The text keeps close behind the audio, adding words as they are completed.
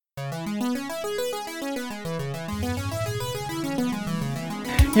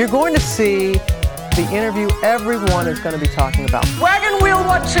You're going to see the interview everyone is going to be talking about. Wagon wheel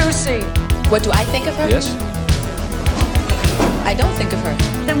Watusi. What do I think of her? Yes. I don't think of her.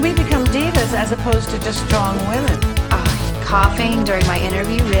 Then we become divas as opposed to just strong women. Coughing during my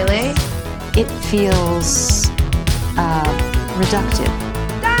interview, really? It feels reductive.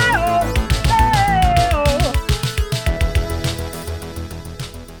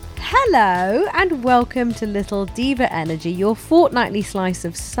 Hello and welcome to Little Diva Energy, your fortnightly slice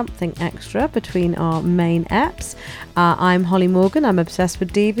of something extra between our main eps. I'm Holly Morgan, I'm obsessed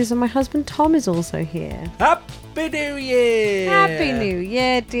with divas, and my husband Tom is also here. Happy New Year! Happy New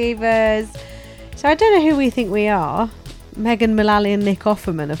Year, divas! So I don't know who we think we are. Megan Mullally and Nick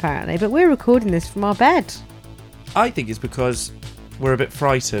Offerman, apparently, but we're recording this from our bed. I think it's because we're a bit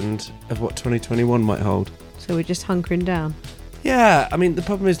frightened of what 2021 might hold. So we're just hunkering down. Yeah, I mean, the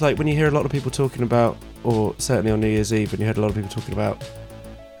problem is, like, when you hear a lot of people talking about, or certainly on New Year's Eve, when you heard a lot of people talking about,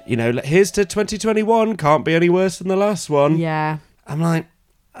 you know, here's to 2021, can't be any worse than the last one. Yeah. I'm like,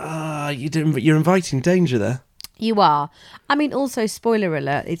 you're inviting danger there. You are. I mean, also, spoiler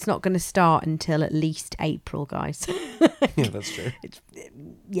alert, it's not going to start until at least April, guys. Yeah, that's true.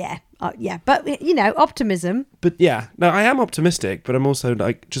 Yeah. But, you know, optimism. But yeah, no, I am optimistic, but I'm also,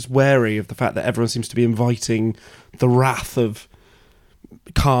 like, just wary of the fact that everyone seems to be inviting the wrath of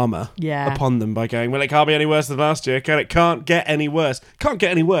karma upon them by going, well, it can't be any worse than last year, can it? Can't get any worse. Can't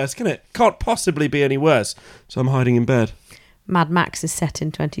get any worse, can it? Can't possibly be any worse. So I'm hiding in bed. Mad Max is set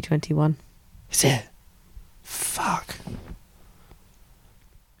in 2021. Is it? Fuck.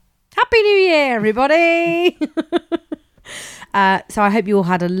 Happy New Year, everybody! So I hope you all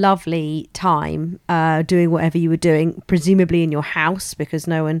had a lovely time doing whatever you were doing, presumably in your house, because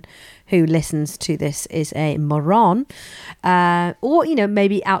no one who listens to this is a moron. Or, you know,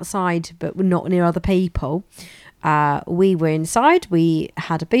 maybe outside, but not near other people. We were inside. We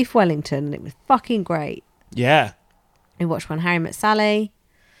had a beef Wellington, and it was fucking great. Yeah. We watched When Harry Met Sally.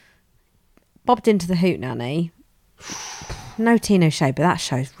 Bobbed into the Hootenanny. No tea, no shade, but that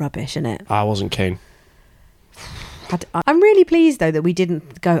show's rubbish, isn't it? I wasn't keen. I'm really pleased, though, that we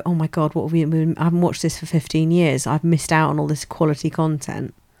didn't go, oh my God, what have we I haven't watched this for 15 years. I've missed out on all this quality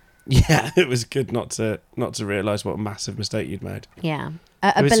content. Yeah, it was good not to realise what a massive mistake you'd made. Yeah.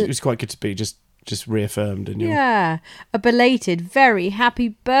 It was quite good to be just reaffirmed in your... Yeah. A belated, very happy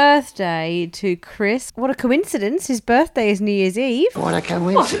birthday to Chris. What a coincidence. His birthday is New Year's Eve. What a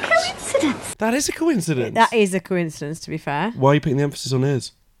coincidence. That is a coincidence. That is a coincidence, to be fair. Why are you putting the emphasis on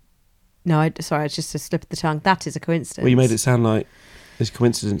his? No, sorry, it's just a slip of the tongue. That is a coincidence. Well, you made it sound like these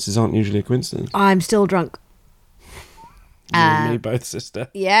coincidences aren't usually a coincidence. I'm still drunk. You and me both, sister.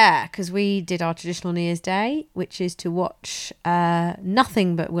 Yeah, because we did our traditional New Year's Day, which is to watch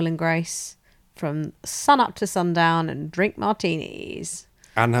nothing but Will and Grace from sun up to sundown and drink martinis.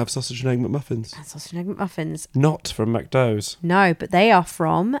 And have sausage and egg McMuffins. And sausage and egg McMuffins. Not from McDo's. No, but they are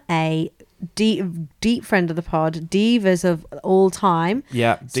from a deep friend of the pod, divas of all time.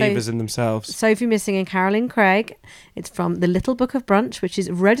 Yeah, divas in themselves. Sophie Missing and Carolyn Craig. It's from The Little Book of Brunch, which is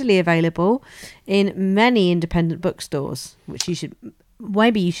readily available in many independent bookstores, which you should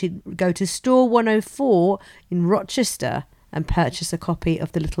go to Store 104 in Rochester and purchase a copy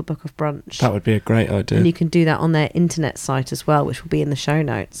of The Little Book of Brunch. That would be a great idea. And you can do that on their internet site as well, which will be in the show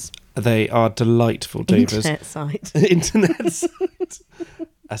notes. They are delightful divas. Internet site. Internet site.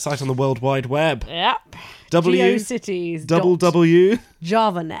 A site on the World Wide Web. Yep. GeoCities. W.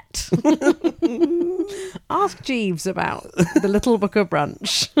 JavaNet. Ask Jeeves about The Little Book of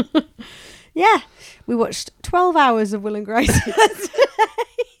Brunch. Yeah. We watched 12 hours of Will and Grace yesterday.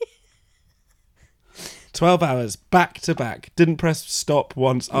 12 hours, back to back. Didn't press stop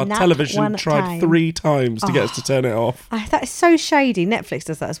once. Our Not television one tried time. 3 times to get us to turn it off. That is so shady. Netflix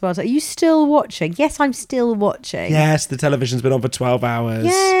does that as well. Are you still watching? Yes, I'm still watching. Yes, the television's been on for 12 hours.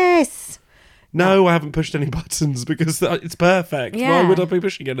 Yes. No, I haven't pushed any buttons because it's perfect. Yeah. Why would I be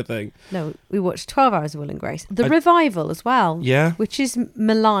pushing anything? No, we watched 12 hours of Will and Grace. The revival as well. Yeah. Which is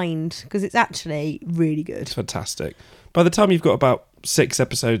maligned because it's actually really good. It's fantastic. By the time you've got about 6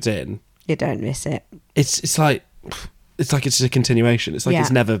 episodes in, You don't miss it. it's like it's just a continuation. It's like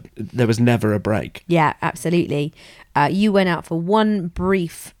there was never a break. Yeah, absolutely. You went out for one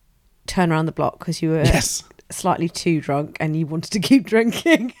brief turn around the block because you were slightly too drunk and you wanted to keep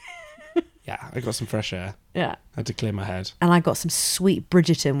drinking. Yeah, I got some fresh air. Yeah. I had to clear my head. And I got some sweet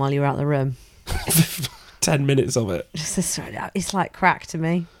Bridgerton while you were out the room. 10 minutes of it. It's like crack to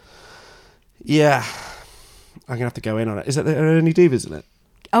me. Yeah. I'm going to have to go in on it. Are there any divas in it?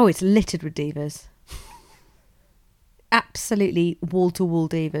 Oh, it's littered with divas. Absolutely wall-to-wall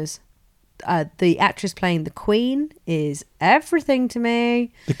divas. the actress playing the Queen is everything to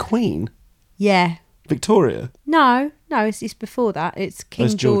me. The Queen? Yeah. Victoria? No, it's before that. It's King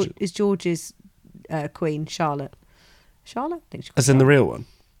George. George. Is George's Queen, Charlotte. Charlotte? I think she's called As in the real one?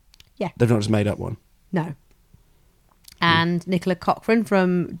 Yeah. They've not just made up one? No. And Nicola Coughran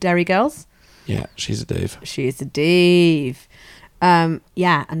from Derry Girls. Yeah, she's a div. She is a div.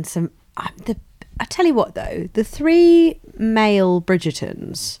 Yeah, and some... I tell you what, though. The 3 male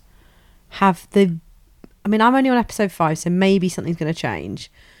Bridgertons have the... I mean, I'm only on episode 5, so maybe something's going to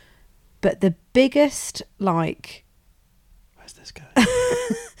change. But the biggest, like... Where's this going?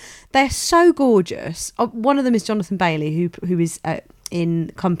 They're so gorgeous. One of them is Jonathan Bailey, who is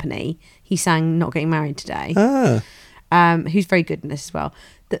in Company. He sang Not Getting Married Today. Who's very good in this as well.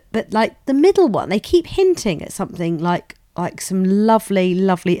 But like the middle one, they keep hinting at something like some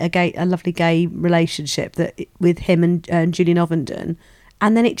lovely gay relationship that with him and Julian Ovenden,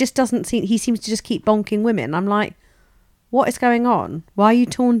 and then it just doesn't seem. He seems to just keep bonking women. I'm like, what is going on? Why are you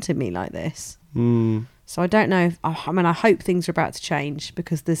taunting me like this? So I don't know. I hope things are about to change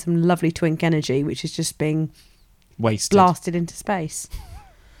because there's some lovely twink energy which is just being wasted, blasted into space.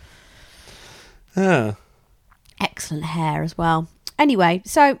 Excellent hair as well. Anyway,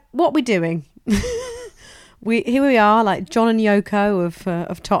 so what we're doing? Here we are, like John and Yoko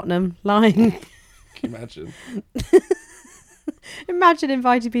of Tottenham, lying. Can you imagine? Imagine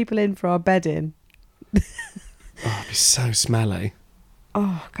inviting people in for our bed-in. Oh, it'd be so smelly.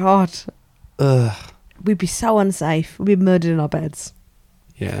 Oh God. Ugh. We'd be so unsafe. We'd be murdered in our beds.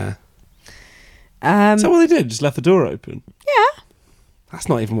 Yeah. Is that what they did? Just left the door open? Yeah. That's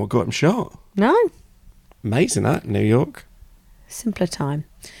not even what got him shot. No. Amazing, that, New York. Simpler time.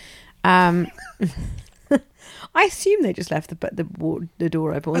 I assume they just left the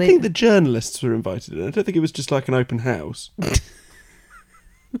door open. I think the journalists were invited in. I don't think it was just like an open house.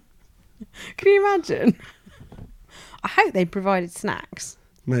 Can you imagine? I hope they provided snacks.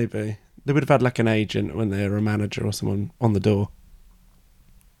 Maybe. They would have had like an agent when they were a manager or someone on the door.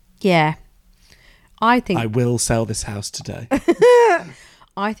 Yeah. I will sell this house today.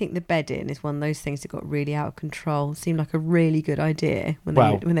 I think the bed-in is one of those things that got really out of control. It seemed like a really good idea when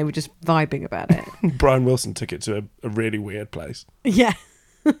they were just vibing about it. Brian Wilson took it to a really weird place. Yeah.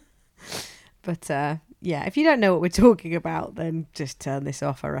 But yeah, if you don't know what we're talking about, then just turn this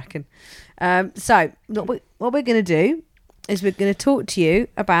off, I reckon. So what we're going to do is we're going to talk to you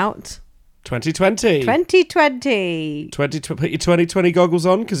about 2020. 2020. Put your 2020 goggles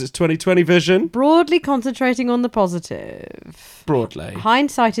on because it's 2020 vision. Broadly concentrating on the positive. Broadly.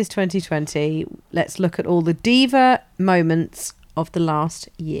 Hindsight is 2020. Let's look at all the diva moments of the last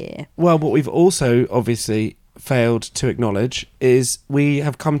year. Well, what we've also obviously failed to acknowledge is we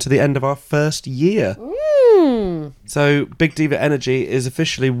have come to the end of our first year. So Big Diva Energy is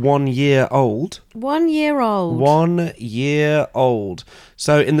officially 1 year old. 1 year old. 1 year old.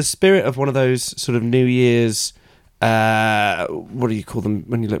 So in the spirit of one of those sort of New Year's, what do you call them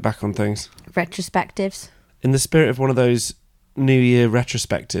when you look back on things? Retrospectives. In the spirit of one of those New Year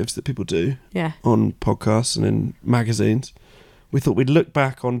retrospectives that people do on podcasts and in magazines, we thought we'd look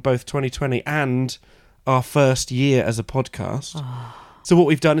back on both 2020 and our first year as a podcast. Oh. So what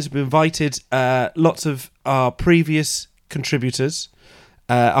we've done is we've invited lots of our previous contributors,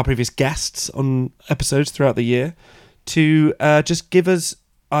 our previous guests on episodes throughout the year to just give us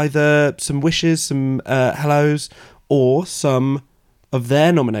either some wishes, some hellos, or some of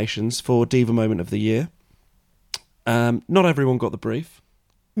their nominations for Diva Moment of the Year. Not everyone got the brief.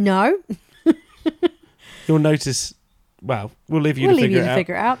 No. You'll notice, well, we'll leave you to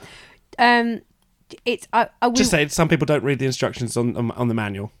figure it out. Just say some people don't read the instructions on the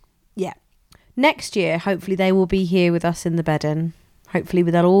manual. Yeah. Next year, hopefully they will be here with us in the bed-in. Hopefully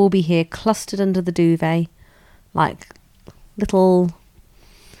they'll all be here clustered under the duvet like little...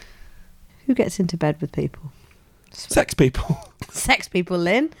 Who gets into bed with people? Sex people. Sex people,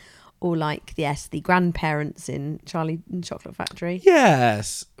 Lynn. Or like, yes, the grandparents in Charlie and the Chocolate Factory.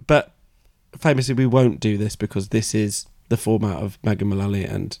 Yes. But famously, we won't do this because this is the format of Megan Mullally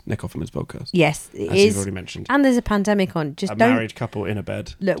and Nick Offerman's podcast. Yes, it as is. You've already mentioned. And there's a pandemic on. Just don't... married couple in a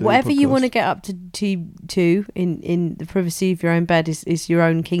bed. Look, whatever you want to get up to in the privacy of your own bed is your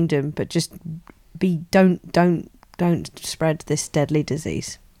own kingdom. But just don't spread this deadly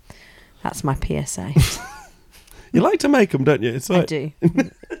disease. That's my PSA. You like to make them, don't you? It's like... I do.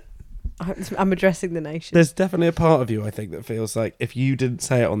 I'm addressing the nation. There's definitely a part of you, I think, that feels like if you didn't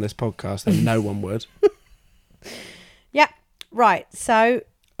say it on this podcast, then no one would. Yeah, right. So,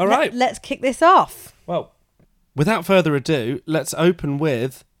 all right, let's kick this off. Well, without further ado, let's open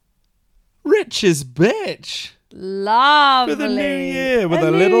with Rich's Bitch. Lovely. For the new year with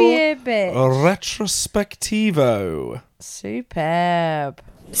a new little year bit. retrospectivo. Superb.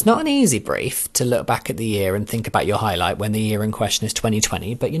 It's not an easy brief to look back at the year and think about your highlight when the year in question is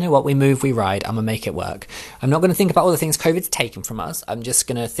 2020, but you know what? We move, we ride. I'm going to make it work. I'm not going to think about all the things COVID's taken from us. I'm just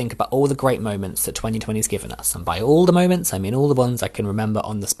going to think about all the great moments that 2020's given us. And by all the moments, I mean all the ones I can remember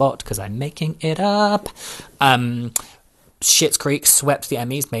on the spot because I'm making it up. Schitt's Creek swept the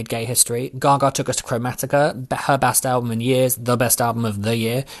Emmys, made gay history. Gaga took us to Chromatica, her best album in years, the best album of the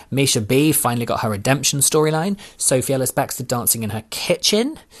year. Misha B finally got her redemption storyline. Sophie Ellis-Bextor dancing in her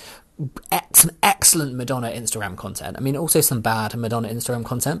kitchen. Some excellent Madonna Instagram content. I mean, also some bad Madonna Instagram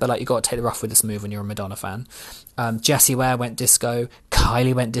content, but like you got to take the rough with the smooth when you're a Madonna fan. Jessie Ware went disco.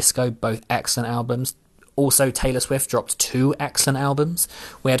 Kylie went disco. Both excellent albums. Also, Taylor Swift dropped 2 excellent albums.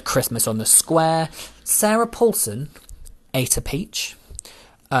 We had Christmas on the Square. Sarah Paulson ate a peach.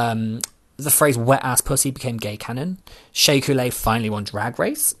 The phrase wet ass pussy became gay canon. Shea Coulee finally won Drag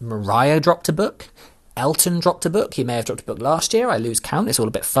Race. Mariah dropped a book. Elton dropped a book. He may have dropped a book last year. I lose count. It's all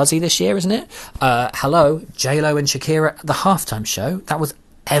a bit fuzzy this year, isn't it? Hello, J-Lo and Shakira at the halftime show. That was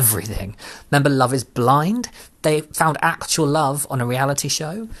everything. Remember Love is Blind? They found actual love on a reality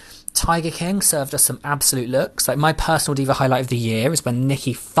show. Tiger King served us some absolute looks. Like my personal diva highlight of the year is when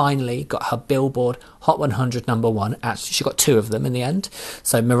Nicki finally got her Billboard Hot 100 #1. Actually, she got 2 of them in the end.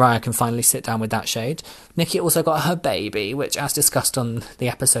 So Mariah can finally sit down with that shade. Nicki also got her baby, which, as discussed on the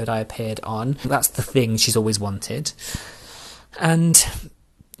episode I appeared on, that's the thing she's always wanted. And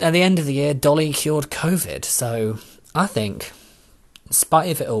at the end of the year, Dolly cured COVID. So I think, in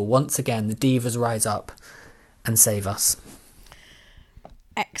spite of it all, once again, the divas rise up and save us.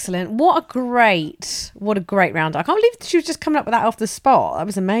 Excellent. What a great round. I can't believe she was just coming up with that off the spot. That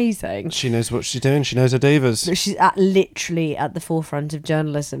was amazing. She knows what she's doing. She knows her divas. She's literally at the forefront of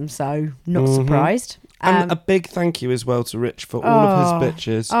journalism, so not surprised. And a big thank you as well to Rich for all of his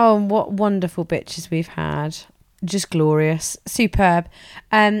bitches. Oh, what wonderful bitches we've had. Just glorious. Superb.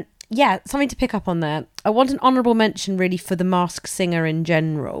 Yeah, something to pick up on there. I want an honourable mention really for The Masked Singer in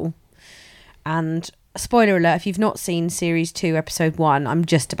general. And spoiler alert, if you've not seen Series 2, Episode 1, I'm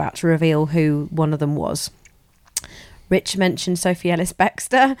just about to reveal who one of them was. Rich mentioned Sophie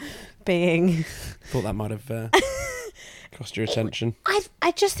Ellis-Bextor being... Thought that might have cost your attention.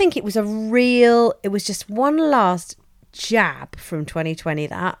 I just think it was it was just one last jab from 2020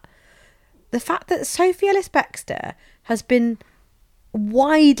 that the fact that Sophie Ellis-Bextor has been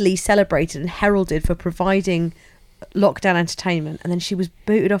widely celebrated and heralded for providing lockdown entertainment, and then she was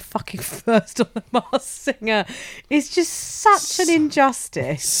booted off fucking first on The Masked Singer. It's just such an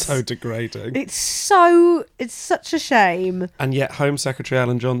injustice. So degrading. It's such a shame. And yet Home Secretary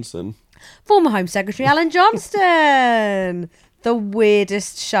Alan Johnson. Former Home Secretary Alan Johnston. The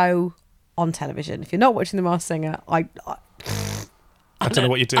weirdest show on television. If you're not watching The Masked Singer, I don't know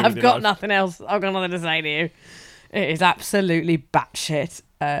what you're doing. I've got nothing else. I've got nothing to say to you. It is absolutely batshit.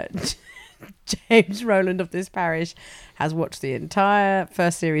 James Rowland of this parish has watched the entire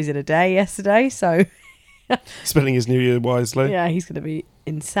first series in a day yesterday, so spending his new year wisely. Yeah, he's going to be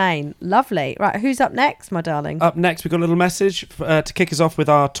insane. Lovely. Right, who's up next, my darling? Up next, we've got a little message to kick us off with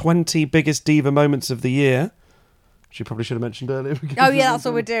our 20 biggest diva moments of the year, which you probably should have mentioned earlier. Oh yeah, that's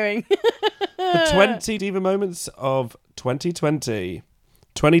what we're doing. The 20 diva moments of 2020.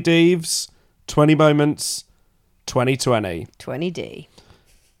 20 divs, 20 moments, 2020. 20D.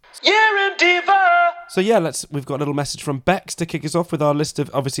 Year in Diva! So yeah, we've got a little message from Bex to kick us off with our list of...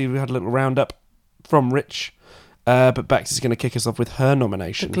 Obviously, we had a little roundup from Rich, but Bex is going to kick us off with her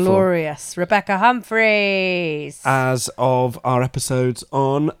nomination. The glorious Rebecca Humphries. As of our episodes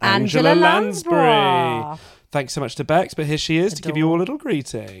on Angela Lansbury. Thanks so much to Bex, but here she is to give you all a little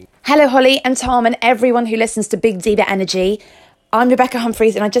greeting. Hello, Holly and Tom and everyone who listens to Big Diva Energy. I'm Rebecca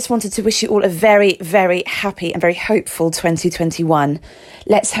Humphries, and I just wanted to wish you all a very, very happy and very hopeful 2021.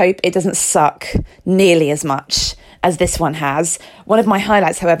 Let's hope it doesn't suck nearly as much as this one has. One of my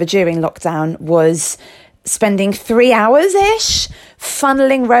highlights, however, during lockdown was spending 3 hours-ish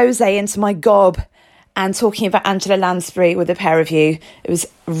funneling rosé into my gob and talking about Angela Lansbury with a pair of you. It was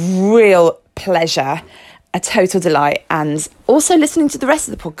real pleasure, a total delight, and also listening to the rest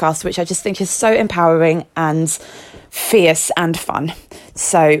of the podcast, which I just think is so empowering and fierce and fun.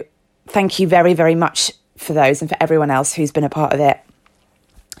 So thank you very, very much for those and for everyone else who's been a part of it.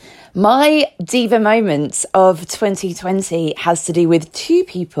 My diva moment of 2020 has to do with 2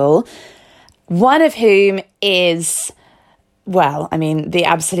 people, one of whom is, well, I mean, the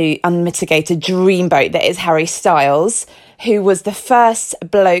absolute unmitigated dreamboat that is Harry Styles, who was the first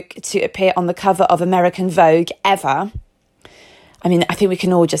bloke to appear on the cover of American Vogue ever. I mean, I think we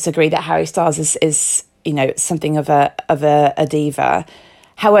can all just agree that Harry Styles is something of a diva.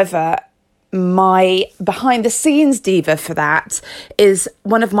 However, my behind the scenes diva for that is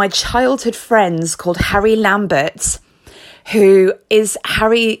one of my childhood friends called Harry Lambert, who is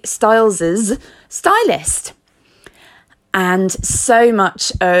Harry Styles's stylist. And so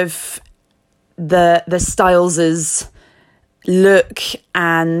much of the Styles's look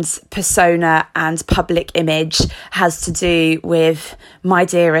and persona and public image has to do with my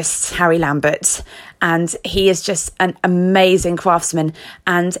dearest Harry Lambert. And he is just an amazing craftsman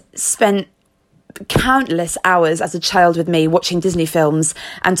and spent countless hours as a child with me watching Disney films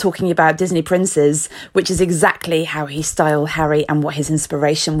and talking about Disney princes, which is exactly how he styled Harry and what his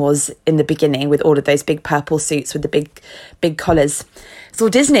inspiration was in the beginning, with all of those big purple suits with the big collars. It's all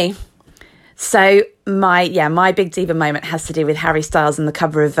Disney. So my big diva moment has to do with Harry Styles on the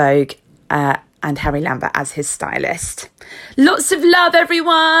cover of Vogue and Harry Lambert as his stylist. Lots of love,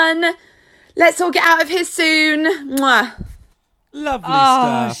 everyone. Let's all get out of here soon. Mwah. Lovely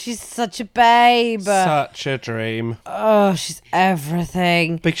stuff. She's such a babe. Such a dream. Oh, she's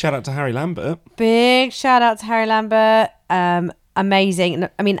everything. Big shout out to Harry Lambert. Big shout out to Harry Lambert. Amazing.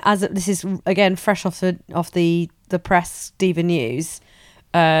 I mean, as this is again fresh off the press diva news.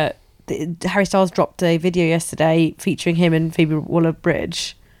 Harry Styles dropped a video yesterday featuring him and Phoebe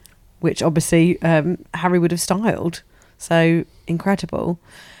Waller-Bridge, which obviously Harry would have styled. So incredible.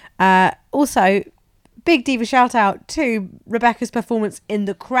 Also, big diva shout out to Rebecca's performance in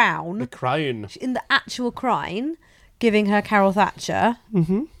The Crown. The Crown. In the actual Crown, giving her Carol Thatcher.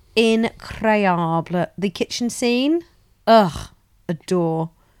 Mm-hmm. Incroyable. The kitchen scene. Ugh.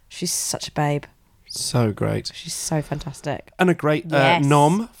 Adore. She's such a babe. So great. She's so fantastic. And a great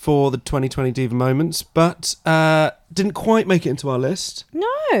nom for the 2020 Diva Moments, but didn't quite make it into our list.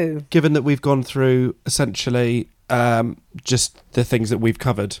 No. Given that we've gone through essentially just the things that we've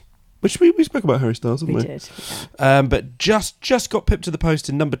covered. Which we spoke about Harry Styles, didn't we? We did. Yeah. But just got pipped to the post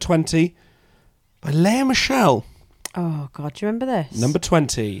in number 20 by Lea Michele. Oh, God, do you remember this? Number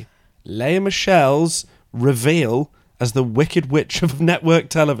 20. Lea Michele's reveal as the Wicked Witch of network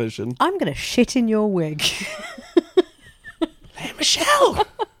television. I'm going to shit in your wig. Lea Michele!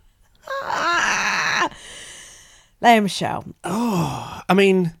 Lea Michele. Oh, I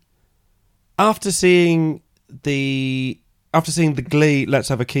mean, after seeing the Glee Let's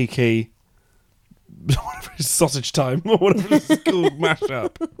Have a Kiki, whatever it's sausage time, or whatever it's called,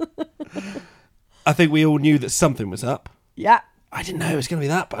 mashup, I think we all knew that something was up. Yeah. I didn't know it was going to be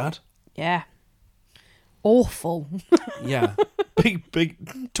that bad. Yeah. Awful. Yeah. Big.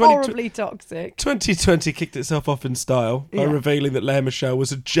 Horribly toxic. 2020 kicked itself off in style by revealing that Lea Michele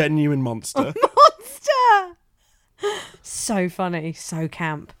was a genuine monster. Monster! So funny, so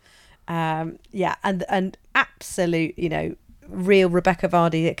camp. Yeah, and absolute, real Rebecca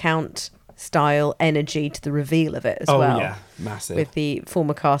Vardy account style energy to the reveal of it as well. Oh, yeah, massive. With the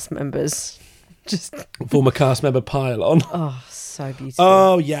former cast members. Just former cast member pile on. Oh, so beautiful.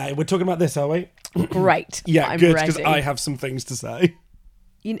 Oh, yeah, we're talking about this, are we? Great. Yeah, I'm good, because ready. I have some things to say.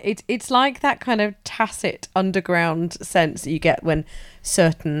 It's like that kind of tacit underground sense that you get when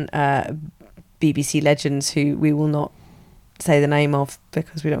certain BBC legends, who we will not say the name of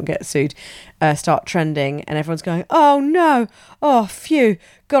because we don't get sued, start trending, and everyone's going, oh no, oh phew,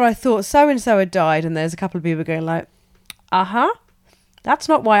 God, I thought so and so had died, and there's a couple of people going like, that's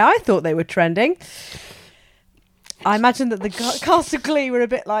not why I thought they were trending. I imagine that the cast of Glee were a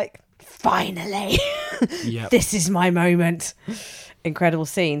bit like, finally, this is my moment. Incredible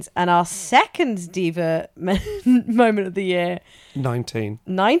scenes. And our second diva moment of the year, 19.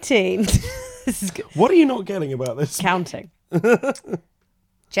 This is good. What are you not getting about this? Counting.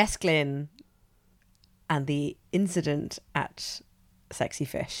 Jess Glynn and the incident at Sexy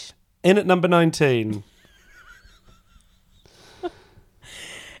Fish. In at number 19.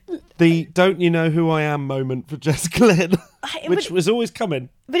 The "Don't you know who I am" moment for Jess Glynn, which was always coming.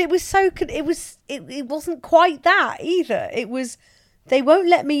 But it was so it wasn't quite that either. It was, they won't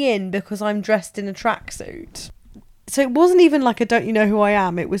let me in because I'm dressed in a tracksuit. So it wasn't even like a "Don't you know who I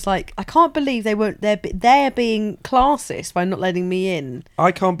am." It was like, I can't believe they're being classist by not letting me in.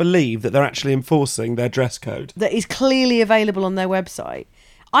 I can't believe that they're actually enforcing their dress code that is clearly available on their website.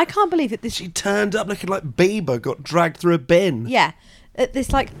 I can't believe that she turned up looking like Bieber got dragged through a bin. Yeah. At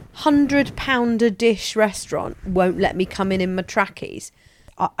this like £100 a dish restaurant won't let me come in my trackies.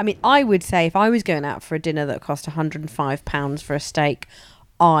 I mean, I would say if I was going out for a dinner that cost £105 for a steak,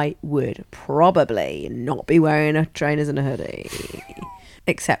 I would probably not be wearing a trainers and a hoodie.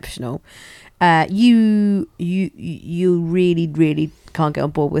 Exceptional. You really, really can't get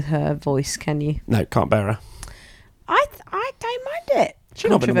on board with her voice, can you? No, can't bear her. I don't mind it. She's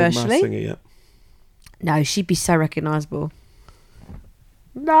not been a Masked Singer yet. No, she'd be so recognisable.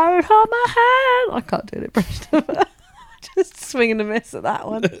 No, hold my hand. I can't do an impression of her. Just swing and a miss at that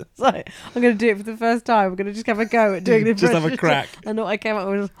one. So I'm going to do it for the first time. I'm going to just have a go at doing the impression. Just have a crack. And what I came up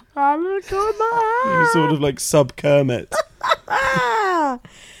with was, I'm going to hold my hand. You sort of like sub Kermit.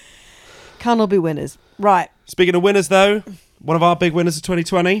 Can't all be winners. Right. Speaking of winners, though, one of our big winners of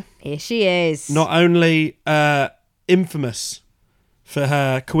 2020. Here she is. Not only infamous for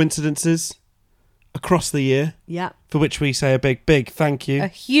her coincidences across the year, for which we say a big, big thank you. A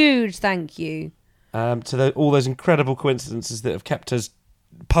huge thank you. To all those incredible coincidences that have kept us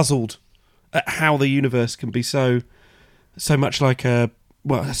puzzled at how the universe can be so much like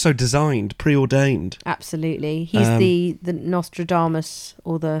so designed, preordained. Absolutely. He's the Nostradamus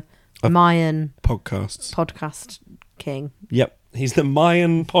or the Mayan podcast king. Yep, he's the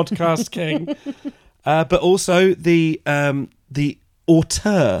Mayan podcast king. But also the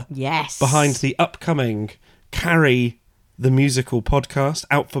auteur behind the upcoming Carrie the Musical podcast,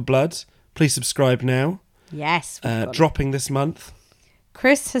 Out for Blood. Please subscribe now. Yes. Dropping this month.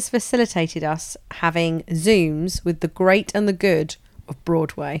 Chris has facilitated us having Zooms with the great and the good of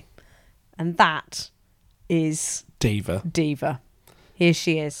Broadway. And that is... Diva. Here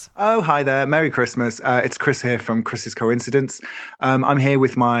she is. Oh, hi there. Merry Christmas. It's Chris here from Chris's Coincidence. I'm here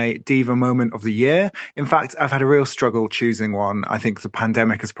with my Diva moment of the year. In fact, I've had a real struggle choosing one. I think the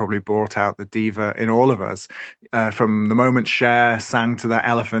pandemic has probably brought out the diva in all of us. From the moment Cher sang to that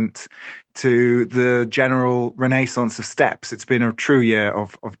elephant to the general renaissance of steps. It's been a true year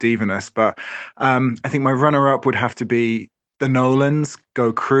of divaness. But I think my runner-up would have to be the Nolans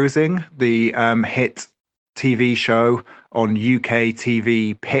Go Cruising, the hit TV show on UK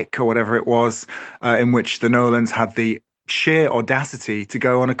TV Pick or whatever it was, in which the Nolans had the sheer audacity to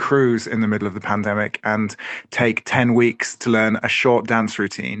go on a cruise in the middle of the pandemic and take 10 weeks to learn a short dance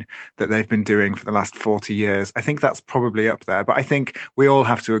routine that they've been doing for the last 40 years. I think that's probably up there, but I think we all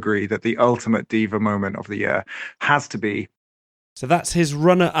have to agree that the ultimate diva moment of the year has to be. So that's his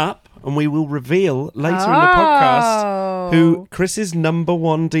runner-up, and we will reveal later in the podcast who Chris's number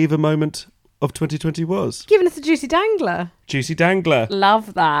one diva moment of 2020 was. Giving us a juicy dangler. Juicy dangler.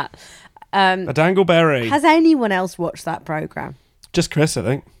 Love that. A dangleberry. Has anyone else watched that programme? Just Chris, I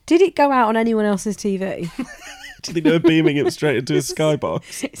think. Did it go out on anyone else's TV? Do you think they were beaming it straight into his skybox?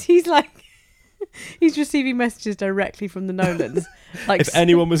 He's receiving messages directly from the Nolans. Like, if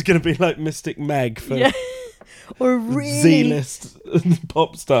anyone was going to be like Mystic Meg for or a really Z-list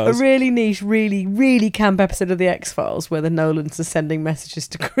pop stars. A really niche, really, really camp episode of The X-Files where the Nolans are sending messages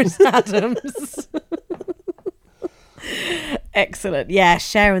to Chris Adams. Excellent. Yeah,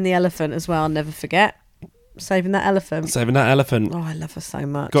 Cher and the elephant as well, I'll never forget. Saving that elephant. Oh, I love her so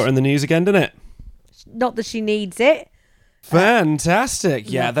much. Got her in the news again, didn't it? Not that she needs it. Fantastic.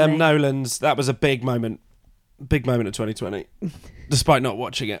 Yeah, Lovely. them Nolans, that was a big moment. Big moment of 2020. Despite not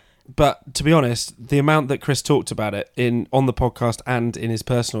watching it. But to be honest, the amount that Chris talked about it on the podcast and in his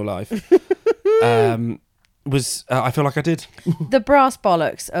personal life was, I feel like I did. The brass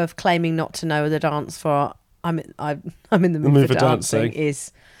bollocks of claiming not to know the dance for I'm in the mood for dancing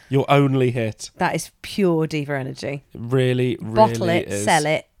is your only hit. That is pure diva energy. Really, really Bottle it, is. sell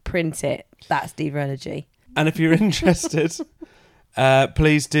it, print it. That's diva energy. And if you're interested,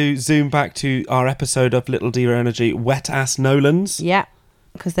 please do zoom back to our episode of Little Diva Energy, Wet Ass Nolans. Yeah,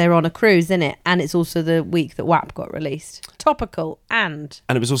 because they're on a cruise, isn't it? And it's also the week that WAP got released. Topical and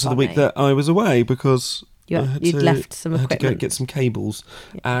it was also funny. the week that I was away because you'd left some equipment. I had to go get some cables.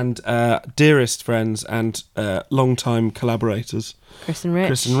 Yeah. And dearest friends and long-time collaborators, Chris and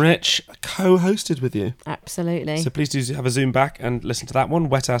Rich, co-hosted with you. Absolutely. So please do have a zoom back and listen to that one,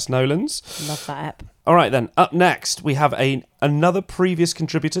 Wet Ass Nolans. Love that app. All right then, up next we have another previous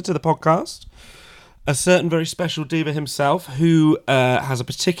contributor to the podcast, a certain very special diva himself who has a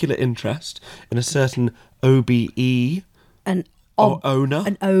particular interest in a certain OBE. Owner.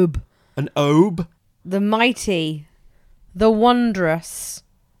 An OB. An OB. The mighty, the wondrous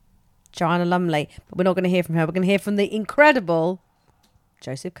Joanna Lumley. But we're not going to hear from her. We're going to hear from the incredible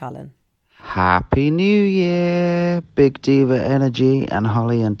Joseph Cullen. Happy New Year, Big Diva Energy and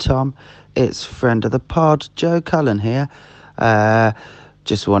Holly and Tom. It's friend of the pod, Joe Cullen here.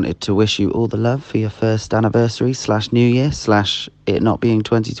 Just wanted to wish you all the love for your first anniversary / New Year / it not being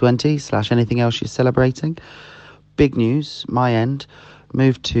 2020 / anything else you're celebrating. Big news, my end.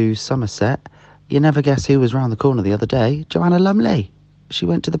 Moved to Somerset. You never guess who was round the corner the other day? Joanna Lumley. She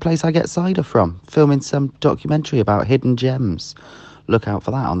went to the place I get cider from, filming some documentary about hidden gems. Look out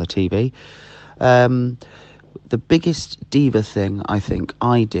for that on the TV. The biggest diva thing I think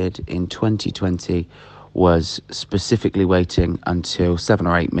I did in 2020 was specifically waiting until 7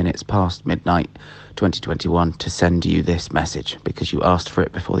 or 8 minutes past midnight 2021 to send you this message because you asked for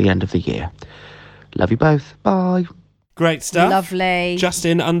it before the end of the year. Love you both. Bye. Great stuff. Lovely.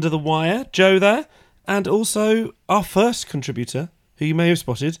 Justin under the wire, Joe there, and also our first contributor, who you may have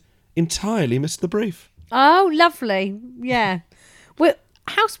spotted, entirely missed the brief. Oh, lovely. Yeah. Well,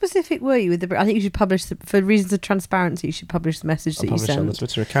 how specific were you with the brief? I think you should publish, for reasons of transparency, you should publish the message that you Publish it on the sent.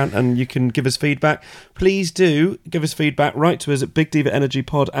 Twitter account, and you can give us feedback. Please do give us feedback. Write to us at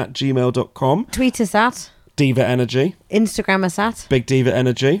bigdivaenergypod@gmail.com. Tweet us at Diva Energy. Instagram us at Big Diva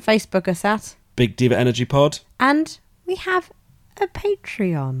Energy. Facebook us at Big Diva Energy Pod. and we have a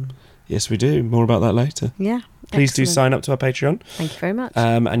Patreon. Yes, we do. More about that later. Yeah. Please do excellent. sign up to our Patreon. Thank you very much.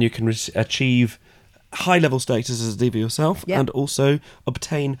 And you can achieve high-level status as a diva yourself, Yep. and also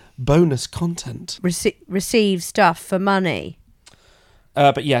obtain bonus content. Receive stuff for money.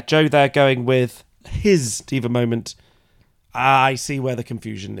 But yeah, Joe there going with his diva moment. I see where the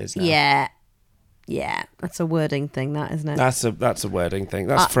confusion is now. Yeah, that's a wording thing, that, isn't it? That's a wording thing.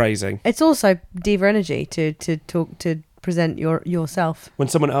 That's phrasing. It's also diva energy to talk to present yourself. When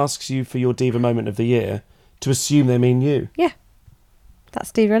someone asks you for your diva moment of the year, to assume they mean you. Yeah,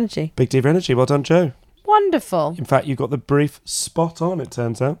 that's diva energy. Big Diva Energy. Well done, Joe. Wonderful. In fact, you got the brief spot on, it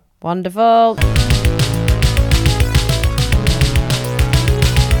turns out. Wonderful.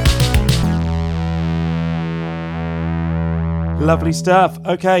 Lovely stuff.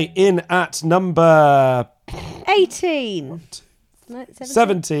 Okay, in at number 18. No,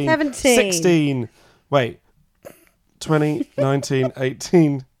 17. 16. Wait. 20, 19,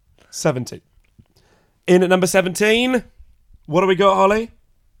 18, 17. In at number 17. What do we got, Holly?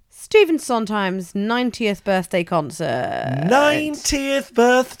 Stephen Sondheim's 90th birthday concert. 90th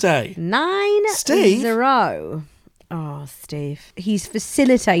birthday. 9-0. Steve? Oh, Steve. He's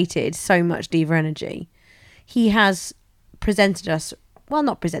facilitated so much diva energy. He has presented us, well,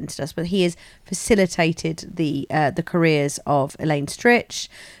 not presented us, but he has facilitated the careers of Elaine Stritch,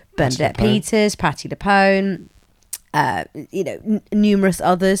 Bernadette Peters, Patti LuPone, numerous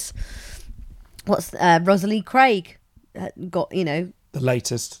others. Rosalie Craig got, the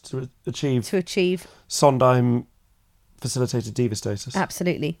latest to achieve Sondheim facilitated diva status.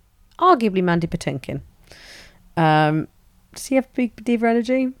 Absolutely. Arguably Mandy Patinkin. Does he have big diva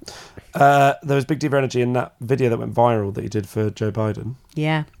energy? There was big diva energy in that video that went viral that he did for Joe Biden.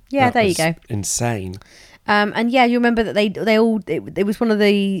 Yeah, there you go. Insane. And yeah, you remember that it was one of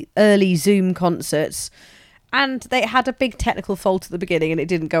the early Zoom concerts, and they had a big technical fault at the beginning, and it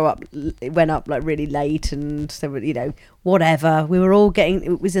didn't go up. It went up like really late, and so whatever. We were all getting.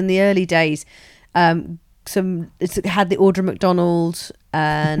 It was in the early days. It had the Audra McDonald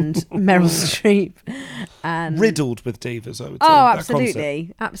and Meryl Streep, and riddled with divas, I would say. Oh,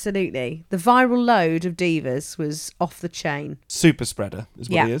 absolutely. The viral load of divas was off the chain. Super spreader is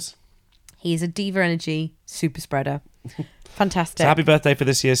what he is. He's a diva energy super spreader. Fantastic. So happy birthday for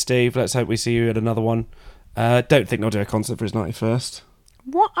this year, Steve. Let's hope we see you at another one. Don't think they'll do a concert for his 91st.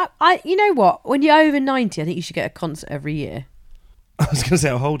 What? You know what? When you're over 90, I think you should get a concert every year. I was going to say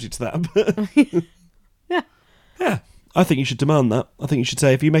I'll hold you to that, but yeah. I think you should demand that. I think you should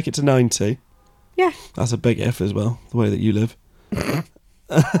say if you make it to 90, that's a big if as well. The way that you live.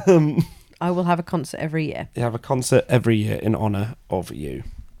 I will have a concert every year. You have a concert every year in honour of you.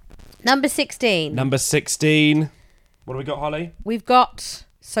 Number 16. What do we got, Holly? We've got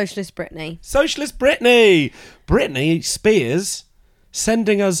Socialist Britney. Socialist Britney! Britney Spears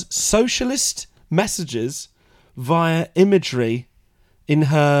sending us socialist messages via imagery in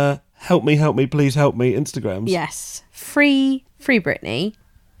her help me, please help me Instagrams. Yes. Free Britney.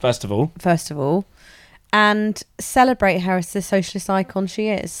 First of all. And celebrate her as the socialist icon she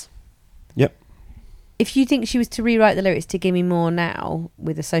is. Yep. If you think she was to rewrite the lyrics to Gimme More Now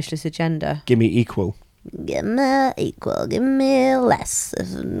with a socialist agenda. Gimme equal. Give me equal, give me less,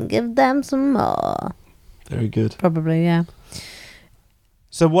 give them some more. Very good. Probably, yeah.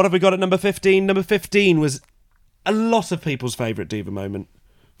 So what have we got at number 15? Number 15 was a lot of people's favourite diva moment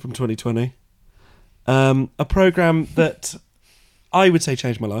from 2020. A programme that I would say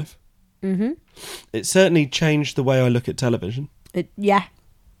changed my life. Mm-hmm. It certainly changed the way I look at television. Yeah.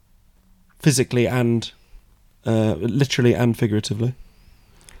 Physically and literally and figuratively.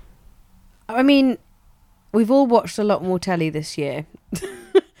 I mean, we've all watched a lot more telly this year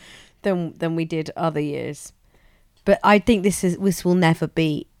than we did other years. But I think this will never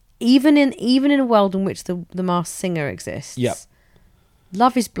be, even in a world in which the Masked Singer exists. Yep.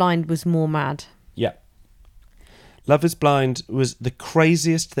 Love is Blind was more mad. Yeah. Love is Blind was the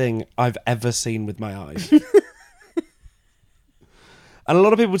craziest thing I've ever seen with my eyes. And a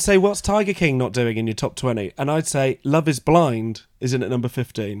lot of people would say, what's Tiger King not doing in your top 20? And I'd say Love is Blind is in at number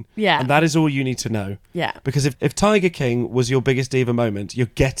 15. Yeah. And that is all you need to know. Yeah. Because if Tiger King was your biggest diva moment, you're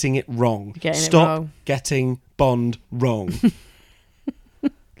getting it wrong. Stop getting Bond wrong.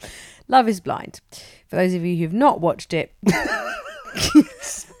 Love is Blind. For those of you who've not watched it, remembering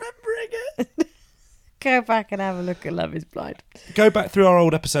it. Go back and have a look at Love is Blind. Go back through our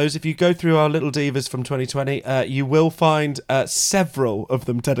old episodes. If you go through our little divas from 2020, you will find several of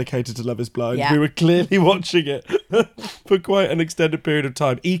them dedicated to Love is Blind. Yeah. We were clearly watching it for quite an extended period of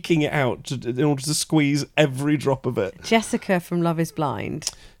time, eking it out in order to squeeze every drop of it. Jessica from Love is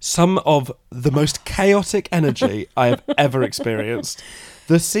Blind. Some of the most chaotic energy I have ever experienced.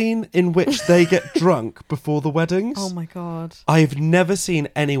 The scene in which they get drunk before the weddings. Oh my God. I've never seen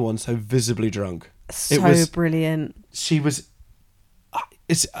anyone so visibly drunk. So brilliant. She was.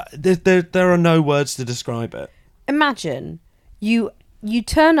 There are no words to describe it. Imagine you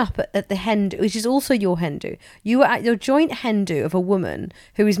turn up at the hen do, which is also your hen do. You are at your joint hen do of a woman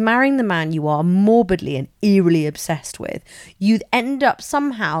who is marrying the man you are morbidly and eerily obsessed with. You end up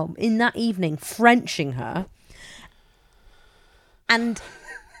somehow in that evening Frenching her, and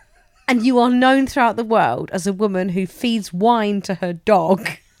you are known throughout the world as a woman who feeds wine to her dog.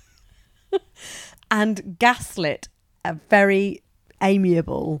 And gaslit a very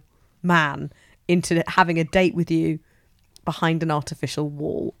amiable man into having a date with you behind an artificial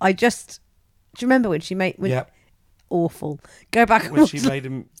wall. Do you remember when she made... Yep. Awful. Go back and when she made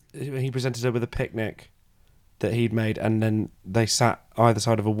him... He presented her with a picnic that he'd made, and then they sat either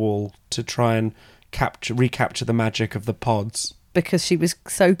side of a wall to try and recapture the magic of the pods. Because she was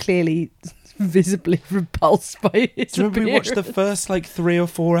so clearly... visibly repulsed by his Do you remember we watched the appearance? first 3 or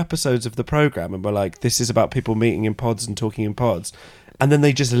 4 episodes of the programme and we're like, this is about people meeting in pods and talking in pods, and then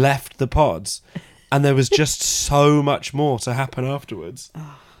they just left the pods and there was just so much more to happen afterwards.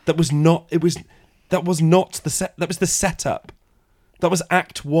 That was the setup. That was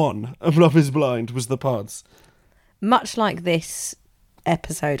act 1 of Love is Blind, was the pods. Much like this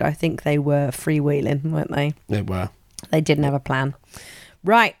episode, I think they were freewheeling, weren't they? They were. They didn't have a plan.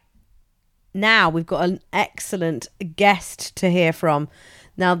 Right. Now we've got an excellent guest to hear from.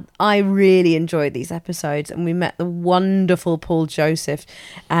 Now, I really enjoyed these episodes, and we met the wonderful Paul Joseph,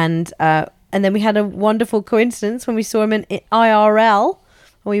 and then we had a wonderful coincidence when we saw him in IRL.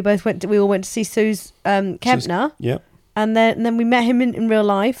 We all went to see Suze Kempner. Yep. And then we met him in real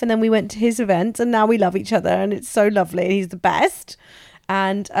life, and then we went to his event, and now we love each other, and it's so lovely, and he's the best.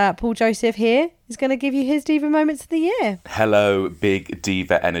 And Paul Joseph here is going to give you his Diva Moments of the Year. Hello, Big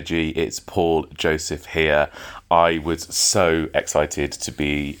Diva Energy. It's Paul Joseph here. I was so excited to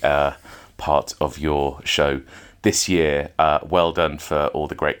be part of your show this year. Well done for all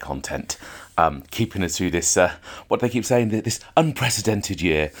the great content. Keeping us through this, what they keep saying, this unprecedented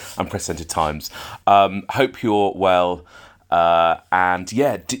year, unprecedented times. Hope you're well. And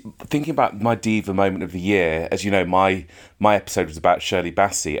yeah, thinking about my diva moment of the year, as you know, my episode was about Shirley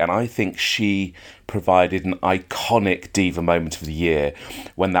Bassey, and I think she provided an iconic diva moment of the year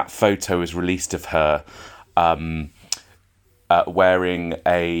when that photo was released of her wearing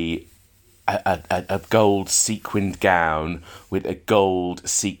a gold sequined gown with a gold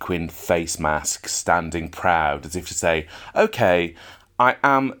sequined face mask, standing proud, as if to say, okay, I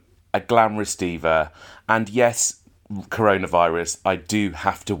am a glamorous diva, and yes, coronavirus, I do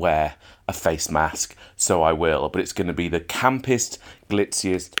have to wear a face mask, so I will, but it's going to be the campest,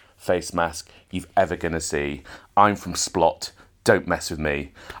 glitziest face mask you've ever going to see. I'm from Splot, don't mess with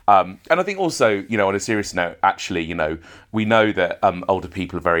me. And I think also, on a serious note, actually, we know that older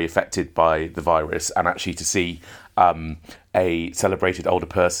people are very affected by the virus, and actually to see a celebrated older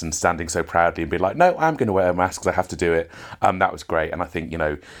person standing so proudly and be like, no, I'm going to wear a mask because I have to do it. That was great. And I think,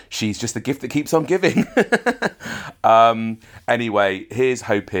 she's just the gift that keeps on giving. Anyway, here's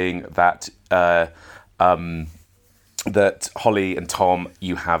hoping that that Holly and Tom,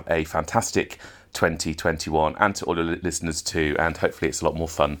 you have a fantastic 2021, and to all the listeners too. And hopefully it's a lot more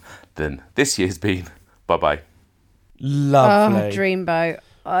fun than this year's been. Bye-bye. Lovely. Oh, Dreamboat.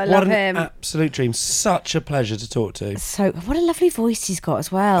 I what love an him. Absolute dream. Such a pleasure to talk to. So, what a lovely voice he's got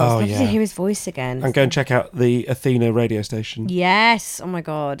as well. Oh, It's lovely yeah. to hear his voice again. And go and check out the Athena radio station. Yes. Oh my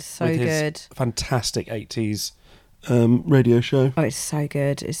God. So with his good. fantastic 80s radio show. Oh, it's so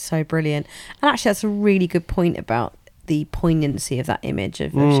good. It's so brilliant. And actually, that's a really good point about the poignancy of that image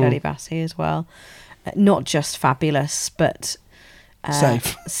of Shirley Bassey as well. Not just fabulous, but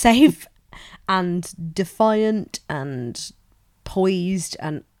safe and defiant and poised,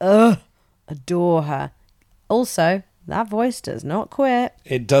 and adore her. Also, that voice does not quit.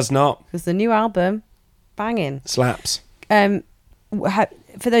 It does not. Because the new album, banging. Slaps.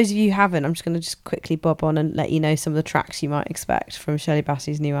 for those of you who haven't, I'm just going to just quickly bob on and let you know some of the tracks you might expect from Shirley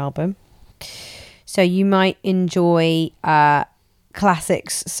Bassey's new album. So you might enjoy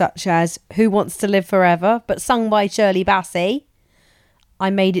classics such as Who Wants to Live Forever, but sung by Shirley Bassey, I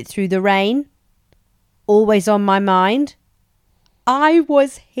Made It Through the Rain, Always on My Mind, I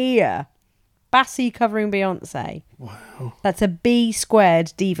Was Here, Bassey covering Beyonce. Wow. That's a B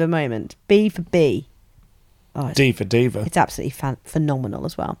squared diva moment. B for B. Oh, D for diva. It's absolutely phenomenal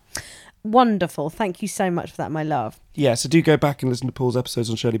as well. Wonderful. Thank you so much for that, my love. Yeah, so do go back and listen to Paul's episodes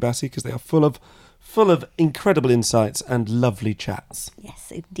on Shirley Bassey because they are full of incredible insights and lovely chats.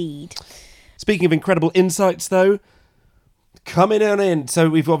 Yes, indeed. Speaking of incredible insights, though, coming on in. So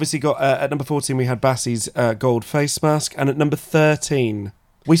we've obviously got at number 14 we had Bassey's gold face mask, and at number 13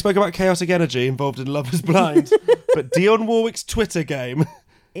 we spoke about chaotic energy involved in Love Is Blind, but Dionne Warwick's Twitter game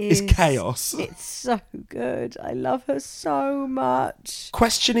is chaos. It's so good. I love her so much.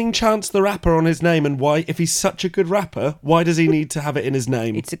 Questioning Chance the Rapper on his name, and why, if he's such a good rapper, why does he need to have it in his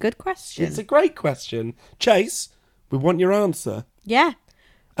name? It's a good question. It's a great question. Chase, we want your answer. Yeah.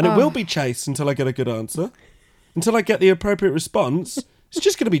 And it will be Chase until I get a good answer. Until I get the appropriate response, it's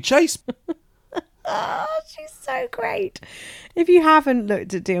just going to be Chase. She's so great. If you haven't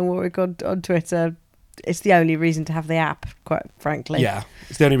looked at Dionne Warwick on Twitter, it's the only reason to have the app, quite frankly. Yeah,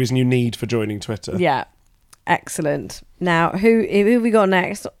 it's the only reason you need for joining Twitter. Yeah, excellent. Now, who we got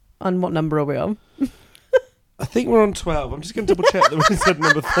next? On what number are we on? I think we're on 12. I'm just going to double check that we said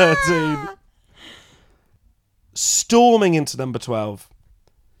number 13. Storming into number 12.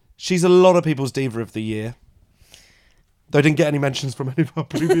 She's a lot of people's Diva of the Year. Though I didn't get any mentions from any of our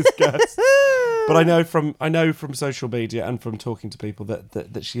previous guests. But I know from social media and from talking to people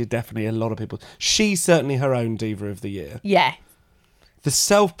that she is definitely a lot of people. She's certainly her own Diva of the Year. Yeah. The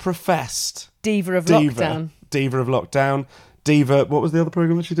self-professed Diva of Lockdown. Diva of Lockdown. Diva, what was the other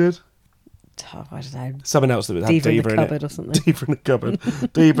programme that she did? Oh, I don't know. Something else that had Diva Diva in a in cupboard it. or something. Diva in a cupboard.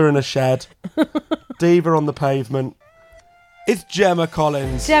 Diva in a shed. Diva on the pavement. It's Gemma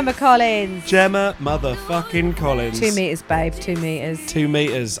Collins. Gemma Collins. Gemma motherfucking Collins. 2 metres, babe. 2 metres. 2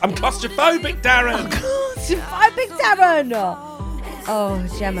 metres. I'm claustrophobic, Darren. Claustrophobic, Darren. Oh,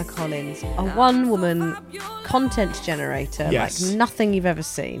 Gemma Collins. A one-woman content generator Yes. like nothing you've ever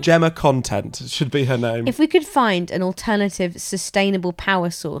seen. Gemma Content should be her name. If we could find an alternative sustainable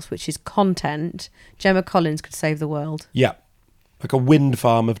power source, which is content, Gemma Collins could save the world. Yeah. Like a wind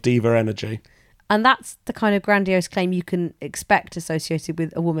farm of Diva energy. And that's the kind of grandiose claim you can expect associated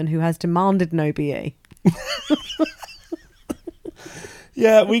with a woman who has demanded an OBE.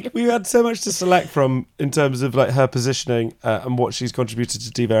 Yeah, we had so much to select from in terms of like her positioning and what she's contributed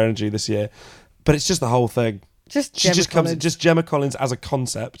to Diva Energy this year, but it's just the whole thing. Just Gemma Collins as a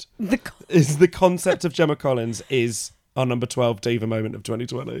concept. The concept of Gemma Collins is our number 12 Diva moment of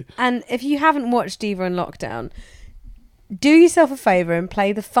 2020. And if you haven't watched Diva in Lockdown, do yourself a favour and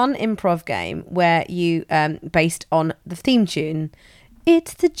play the fun improv game where you, based on the theme tune,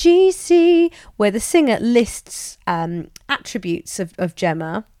 It's the GC, where the singer lists attributes of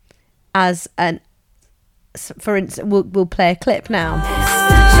Gemma as an. For instance, we'll play a clip now. I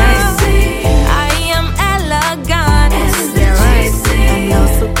am elegant. I know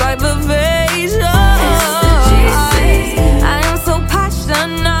so quite pervasion. I am so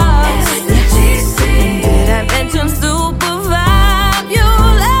passionate. Did I mention super fabulous?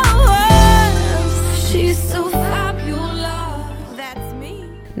 She's so fabulous. That's me.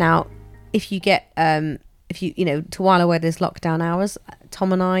 Now, if you get to while away those lockdown hours,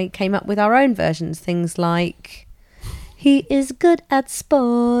 Tom and I came up with our own versions. Things like, he is good at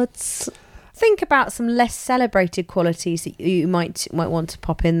sports. Think about some less celebrated qualities that you might want to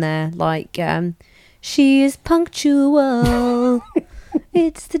pop in there, like she is punctual.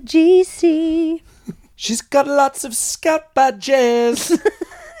 It's the GC. She's got lots of scout badges.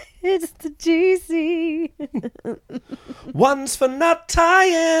 It's the GC. One's for not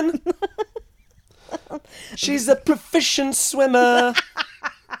tying. She's a proficient swimmer.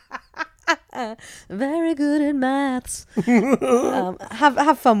 Very good at maths.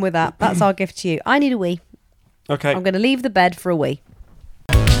 Have fun with that. That's our gift to you. I need a wee. Okay. I'm going to leave the bed for a wee.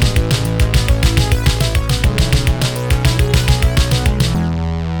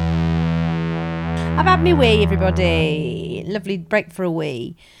 I've had me wee, everybody. Lovely break for a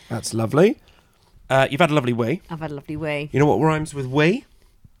wee. That's lovely. You've had a lovely wee. I've had a lovely wee. You know what rhymes with wee?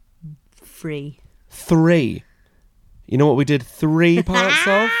 Free. 3. You know what we did 3 parts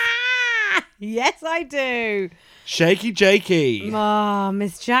of? Yes, I do. Shaky Jakey. Oh,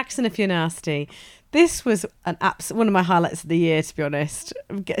 Miss Jackson, if you're nasty. This was one of my highlights of the year, to be honest.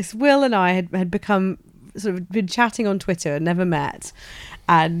 Will and I had become sort of been chatting on Twitter and never met.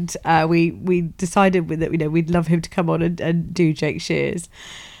 And we decided that, you know, we'd love him to come on and do Jake Shears.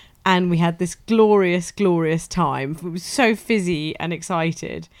 And we had this glorious, glorious time. We were so fizzy and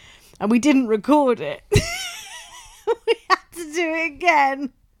excited. And we didn't record it. We had to do it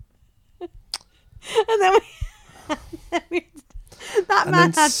again. And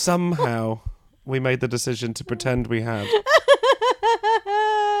then somehow we made the decision to pretend we had.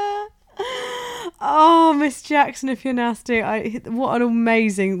 Oh, Miss Jackson, if you're nasty, what an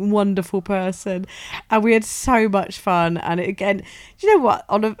amazing, wonderful person, and we had so much fun. And again, do you know what?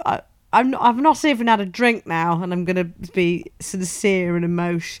 I've not even had a drink now, and I'm going to be sincere and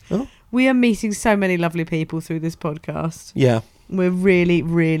emotional. Oh. We are meeting so many lovely people through this podcast. Yeah. We're really,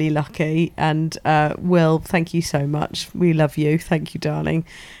 really lucky. And Will, thank you so much. We love you. Thank you, darling.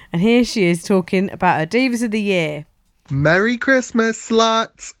 And here she is talking about her Divas of the Year. Merry Christmas,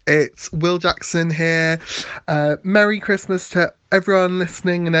 sluts. It's Will Jackson here. Merry Christmas to everyone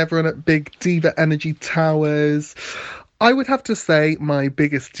listening and everyone at Big Diva Energy Towers. I would have to say my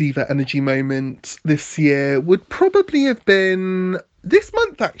biggest Diva Energy moment this year would probably have been this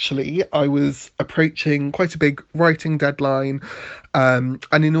month, actually. I was approaching quite a big writing deadline, and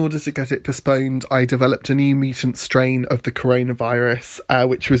in order to get it postponed, I developed a new mutant strain of the coronavirus,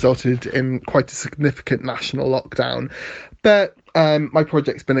 which resulted in quite a significant national lockdown. But my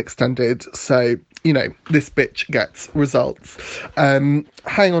project's been extended, so, you know, this bitch gets results. Hang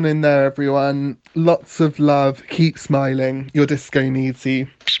on in there, everyone. Lots of love. Keep smiling. Your disco needs you.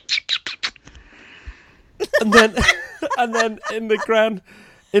 And then in the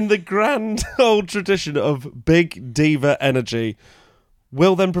grand old tradition of Big Diva Energy,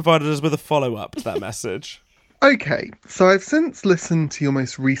 Will then provided us with a follow-up to that message. Okay, so I've since listened to your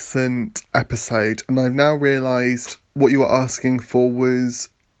most recent episode, and I've now realised what you were asking for was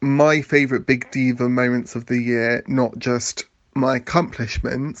my favourite Big Diva moments of the year, not just my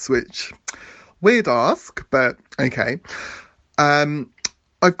accomplishments, which, weird ask, but okay.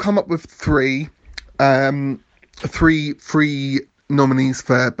 I've come up with three nominees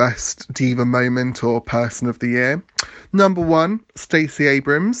for Best Diva Moment or Person of the Year. Number one, Stacey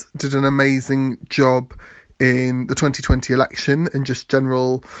Abrams did an amazing job in the 2020 election and just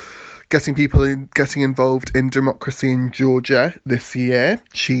general getting involved in democracy in Georgia this year.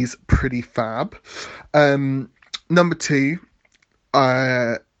 She's pretty fab. Number two,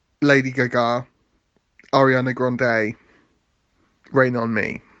 Lady Gaga, Ariana Grande, Rain on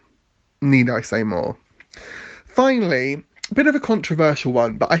Me. Need I say more? Finally, a bit of a controversial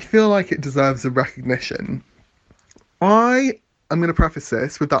one, but I feel like it deserves a recognition. I'm going to preface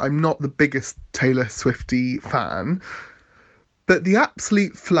this with that I'm not the biggest Taylor Swiftie fan, but the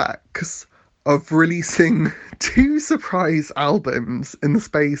absolute flex of releasing 2 surprise albums in the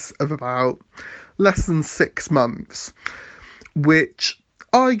space of about less than 6 months, which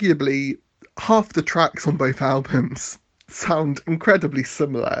arguably half the tracks on both albums sound incredibly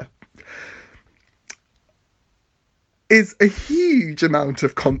similar, is a huge amount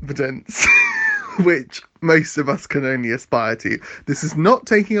of confidence, which most of us can only aspire to. This is not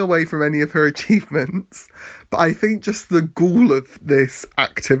taking away from any of her achievements, but I think just the gall of this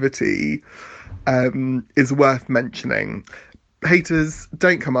activity is worth mentioning. Haters,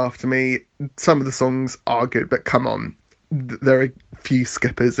 don't come after me. Some of the songs are good, but come on. There are a few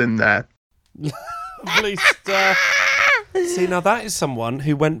skippers in there. Please, see, now that is someone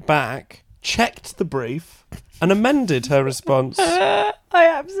who went back, checked the brief, and amended her response. I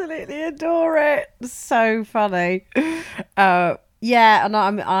absolutely adore it. So funny. Yeah, and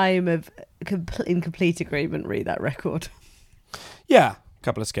I'm in complete agreement. Read that record. Yeah,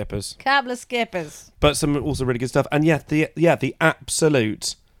 couple of skippers. But some also really good stuff. And the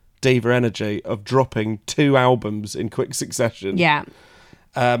absolute diva energy of dropping 2 albums in quick succession. Yeah.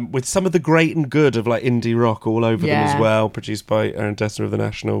 With some of the great and good of like indie rock all over them as well, produced by Aaron Dessner of The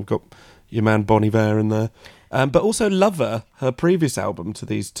National. Got your man Bon Iver in there. But also Lover, her previous album to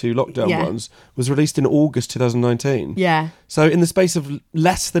these 2 lockdown ones, was released in August 2019. Yeah. So in the space of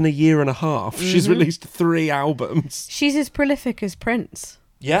less than a year and a half, she's released 3 albums. She's as prolific as Prince.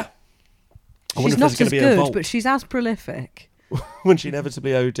 Yeah. She's not as good, but she's as prolific. When she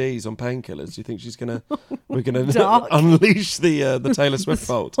inevitably ODs on painkillers, do you think we're gonna unleash the Taylor Swift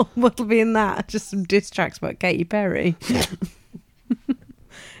vault? What'll be in that? Just some diss tracks about Katy Perry.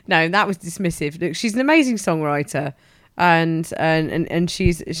 No, that was dismissive. Look, she's an amazing songwriter, and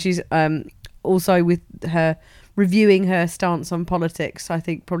she's also with her reviewing her stance on politics, I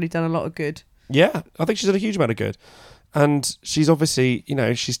think probably done a lot of good. Yeah, I think she's done a huge amount of good, and she's obviously,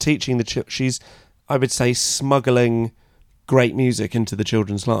 she's teaching she's, I would say, smuggling great music into the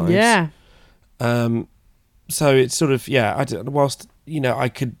children's lives. Yeah. So it's sort of, whilst,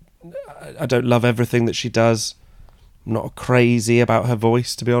 I don't love everything that she does. I'm not crazy about her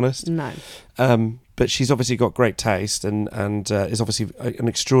voice, to be honest. No. But she's obviously got great taste and is obviously an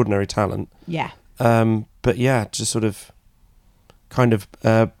extraordinary talent. Yeah. But yeah, just sort of kind of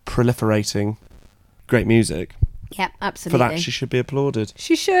proliferating great music. Yeah, absolutely. For that, she should be applauded.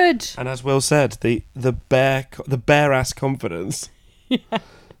 She should. And as Will said, the bare ass confidence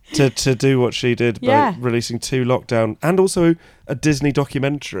to do what she did by releasing 2 lockdown and also a Disney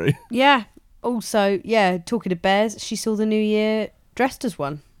documentary. Yeah. Also, talking of bears, she saw the New Year dressed as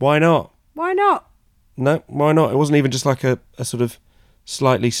one. Why not? Why not? No, why not? It wasn't even just like a sort of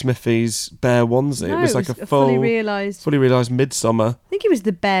slightly Smithy's bear onesie. No, it was like a fully realised Midsummer. I think it was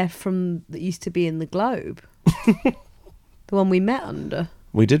the bear that used to be in the Globe. The one we met under.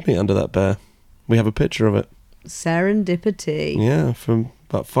 We did meet under that bear. We have a picture of it. Serendipity. Yeah, from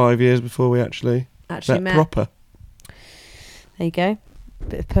about 5 years before we actually met proper. There you go.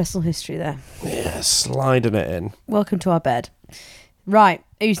 Bit of personal history there. Yeah, sliding it in. Welcome to our bed. Right,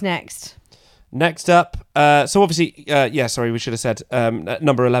 who's next? Next up, so obviously, we should have said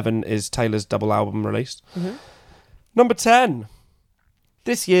number 11 is Taylor's double album released. Mm-hmm. Number 10.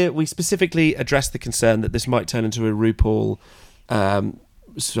 This year, we specifically addressed the concern that this might turn into a RuPaul,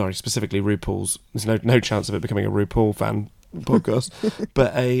 specifically RuPaul's, there's no chance of it becoming a RuPaul fan podcast,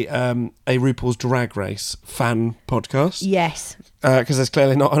 but a RuPaul's Drag Race fan podcast. Yes. Because there's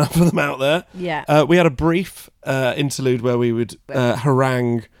clearly not enough of them out there. Yeah. We had a brief interlude where we would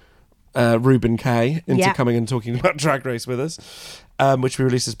harangue Ruben K into coming and talking about Drag Race with us, which we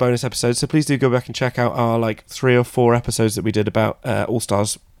released as bonus episodes. So please do go back and check out our 3 or 4 episodes that we did about All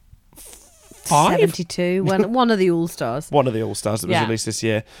Stars 5? 72. One of the All Stars. One of the All Stars that was released this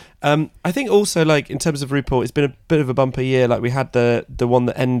year. I think also in terms of RuPaul, it's been a bit of a bumper year. We had the one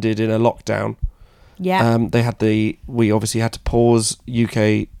that ended in a lockdown. Yeah. We obviously had to pause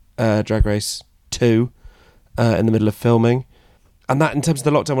UK Drag Race 2 in the middle of filming. And that, in terms of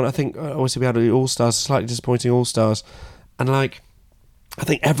the lockdown one, I think obviously we had the All Stars, slightly disappointing All Stars, and I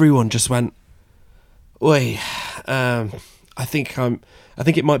think everyone just went, "Oi, I think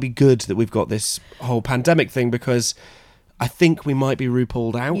it might be good that we've got this whole pandemic thing because I think we might be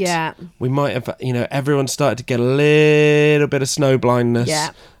RuPaul'd out. Yeah, we might have, everyone started to get a little bit of snow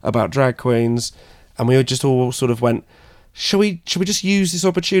blindness about drag queens, and we just all sort of went, shall we just use this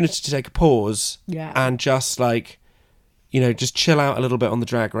opportunity to take a pause and just just chill out a little bit on the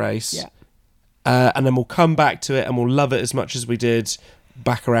Drag Race, and then we'll come back to it and we'll love it as much as we did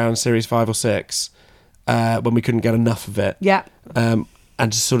back around series 5 or 6 when we couldn't get enough of it. Yeah.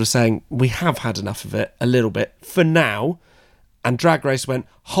 And just sort of saying we have had enough of it a little bit for now. And Drag Race went,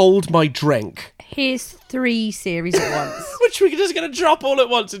 hold my drink. Here's 3 series at once. Which we're just going to drop all at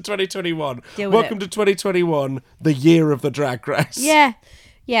once in 2021. Welcome to 2021, the year of the Drag Race. Yeah.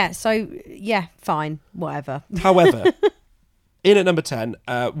 Yeah, so, fine, whatever. However, in at number 10,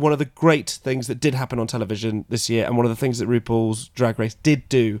 one of the great things that did happen on television this year, and one of the things that RuPaul's Drag Race did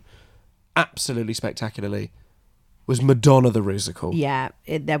do absolutely spectacularly, was Madonna the Rusical. Yeah,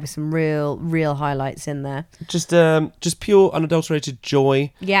 there were some real highlights in there. Just pure unadulterated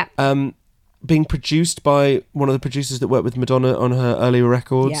joy. Yeah. Being produced by one of the producers that worked with Madonna on her earlier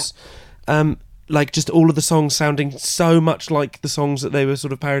records. Yeah. Just all of the songs sounding so much like the songs that they were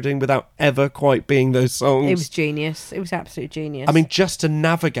sort of parodying without ever quite being those songs. It was genius. It was absolute genius. I mean, just to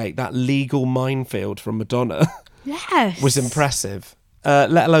navigate that legal minefield from Madonna was impressive.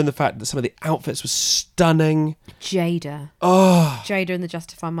 Let alone the fact that some of the outfits were stunning. Jada. Oh. Jada in the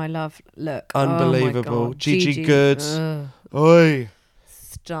Justify My Love look. Unbelievable. Oh my God. Gigi Good. Oi.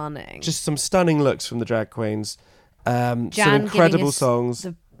 Stunning. Just some stunning looks from the drag queens. Some incredible songs.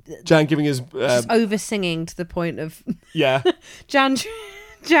 Jan giving us... just over-singing to the point of... Yeah. Jan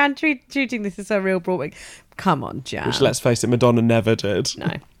treating this as a real Broadway. Come on, Jan. Which, let's face it, Madonna never did.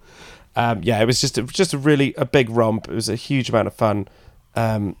 No. It was just a big romp. It was a huge amount of fun.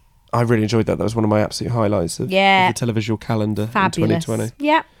 I really enjoyed that. That was one of my absolute highlights of the televisual calendar Fabulous. in 2020.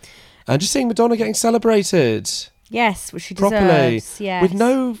 Yeah. And just seeing Madonna getting celebrated. Yes, which she properly deserves. Yes. With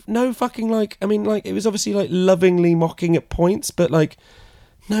no fucking it was obviously lovingly mocking at points, but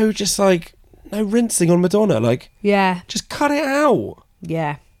no rinsing on Madonna. Just cut it out.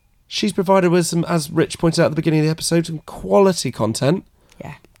 Yeah. She's provided with some, as Rich pointed out at the beginning of the episode, some quality content.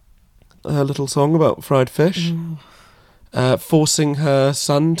 Yeah. Her little song about fried fish. Forcing her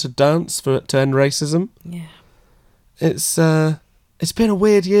son to dance to end racism. Yeah. It's been a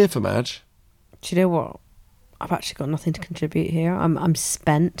weird year for Madge. Do you know what? I've actually got nothing to contribute here. I'm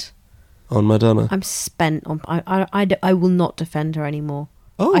spent. On Madonna? I'm spent on... I will not defend her anymore.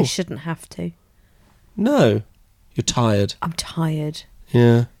 Oh. I shouldn't have to. No. You're tired. I'm tired.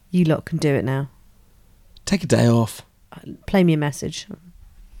 Yeah. You lot can do it now. Take a day off. Play me a message.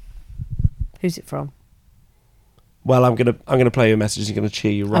 Who's it from? Well, I'm gonna play you a message. It's gonna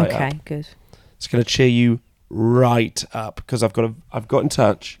cheer you right up. Okay, good. It's gonna cheer you right up because I've got in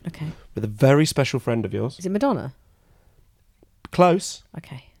touch with a very special friend of yours. Is it Madonna? Close.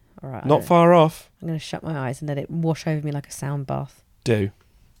 Okay, all right. Not far off. I'm going to shut my eyes and let it wash over me like a sound bath. Do.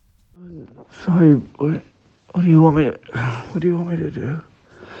 Sorry, what do you want me to do?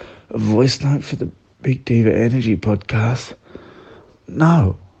 A voice note for the Big Diva Energy podcast?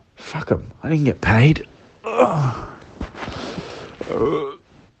 No. Fuck them. I didn't get paid. I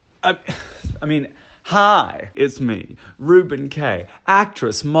mean, hi, it's me, Ruben K,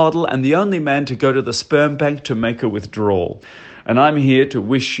 actress, model, and the only man to go to the sperm bank to make a withdrawal. And I'm here to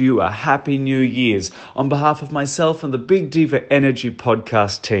wish you a happy New Year's on behalf of myself and the Big Diva Energy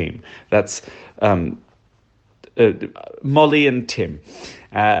podcast team. That's Molly and Tim.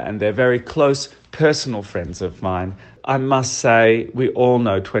 And they're very close personal friends of mine. I must say, we all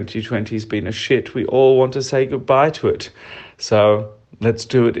know 2020's been a shit. We all want to say goodbye to it. So let's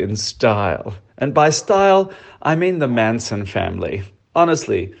do it in style. And by style, I mean the Manson family.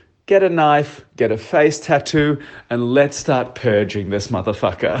 Honestly, get a knife, get a face tattoo, and let's start purging this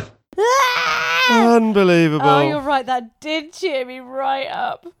motherfucker. Unbelievable. Oh, you're right. That did cheer me right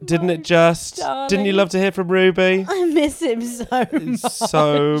up. Didn't it just? Darling. Didn't you love to hear from Ruby? I miss him so much.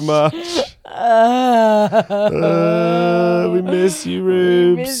 So much. We miss you,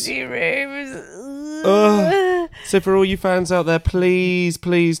 Rubes. We miss you, Rubes. So for all you fans out there, please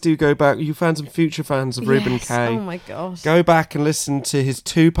do go back. You fans and future fans of Ruben K. Oh my gosh. Go back and listen to his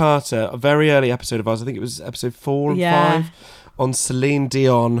two-parter, a very early episode of ours. I think it was episode 4 and 5 on Celine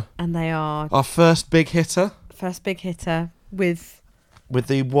Dion. And they are our first big hitter. First big hitter with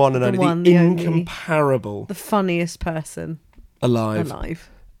the one and only, the incomparable, the funniest person alive.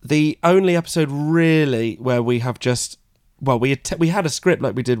 The only episode really where we have just. Well, we had a script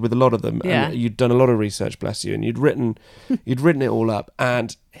like we did with a lot of them, and you'd done a lot of research, bless you, and you'd written it all up,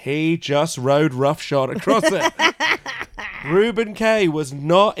 and he just rode roughshod across it. Ruben K was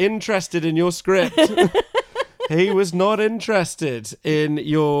not interested in your script. He was not interested in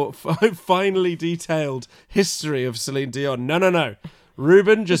your finely detailed history of Celine Dion. No.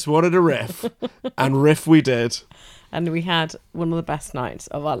 Ruben just wanted a riff, and riff we did. And we had one of the best nights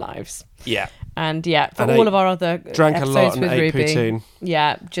of our lives. Yeah. And for all of our other drank episodes a lot and with ate Ruby, poutine.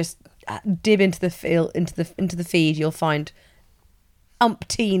 Yeah, just dip into the feed. You'll find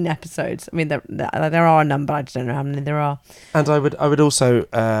umpteen episodes. I mean, there are a number. I just don't know how many there are. And I would also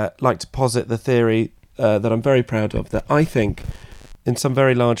like to posit the theory that I'm very proud of, that I think, in some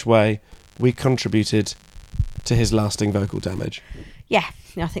very large way, we contributed to his lasting vocal damage. Yeah,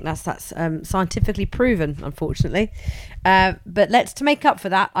 I think that's scientifically proven, unfortunately. But to make up for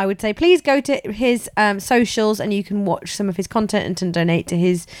that, I would say please go to his socials and you can watch some of his content and donate to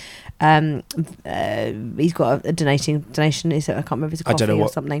his. He's got a donation. I can't remember if it's a coffee or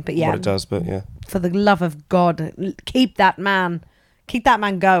something. But yeah, what it does. But yeah, for the love of God, keep that man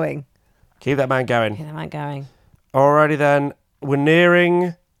going. Keep that man going. Alrighty then, we're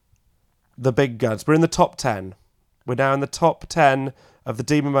nearing the big guns. We're in the top 10. We're now in the top 10 of the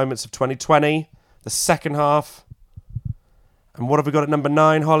Demon Moments of 2020, the second half. And what have we got at number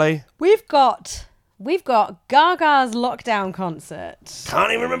 9, Holly? We've got Gaga's lockdown concert.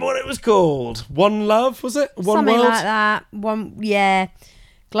 Can't even remember what it was called. One Love, was it? Something like that.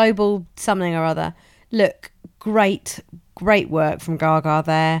 Global something or other. Look, great work from Gaga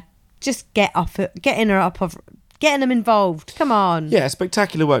there. Just getting them involved. Come on. Yeah,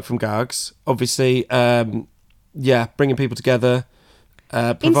 spectacular work from Gags. Obviously, bringing people together.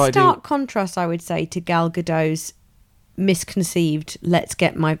 In stark contrast, I would say, to Gal Gadot's misconceived let's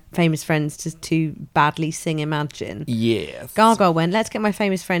get my famous friends to badly sing Imagine. Yes. Gaga went, let's get my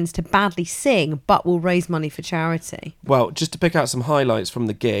famous friends to badly sing, but we'll raise money for charity. Well, just to pick out some highlights from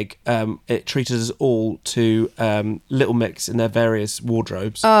the gig, it treated us all to Little Mix in their various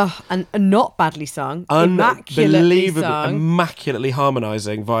wardrobes. And not badly sung. Immaculately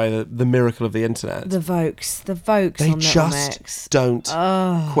harmonising via the miracle of the internet. The Vokes they on Little Mix. Just don't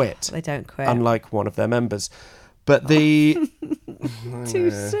quit. They don't quit. Unlike one of their members. But the... Too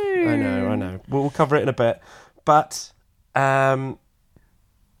soon. I know. We'll cover it in a bit. But that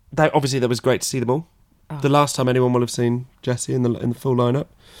was great to see them all. The last time anyone will have seen Jessie in the full lineup.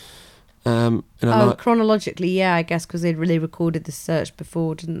 Chronologically, yeah, I guess, because they'd really recorded The Search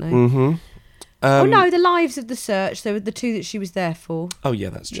before, didn't they? Mm-hmm. The lives of The Search. They were the two that she was there for. Oh, yeah,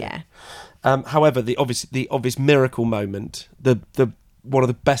 that's true. Yeah. However, the obvious miracle moment, the one of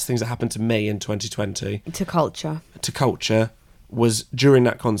the best things that happened to me in 2020 To culture was during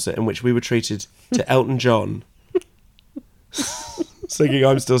that concert in which we were treated to Elton John singing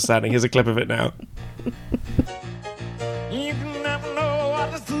I'm Still Standing. Here's a clip of it now. You can never know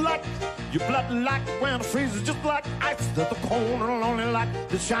what it's like. Your blood like when it freezes just like ice. There's the cold and lonely light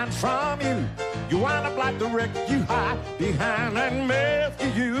that shines from you. You wind up like the wreck you hide behind that mask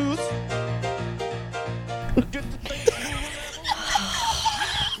you use.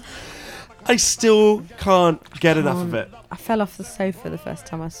 I still can't get enough of it. I fell off the sofa the first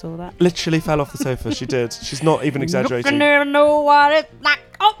time I saw that. Literally fell off the sofa. She did. She's not even exaggerating. You can never know what it's like.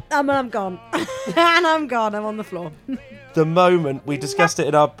 Oh, I'm gone. And I'm gone. I'm on the floor. The moment we discussed it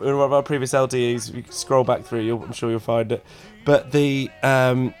in one of our previous LDEs, you can scroll back through. I'm sure you'll find it. But the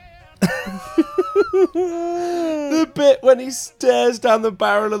the bit when he stares down the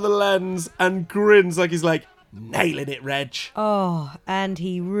barrel of the lens and grins like he's like nailing it, Reg. Oh, and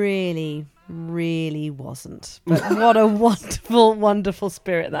he really, really wasn't. But what a wonderful, wonderful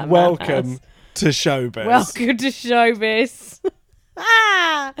spirit that man Welcome has. to showbiz. Welcome to showbiz.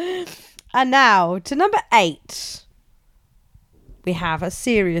 And now to number 8. We have a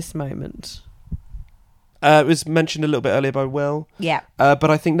serious moment. It was mentioned a little bit earlier by Will. Yeah. But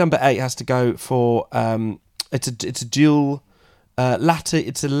I think number 8 has to go for it's a dual latter.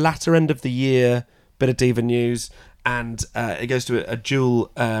 It's a latter end of the year bit of diva news, and it goes to a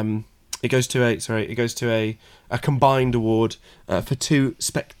dual. It goes to a combined award for 2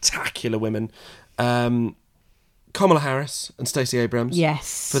 spectacular women, Kamala Harris and Stacey Abrams.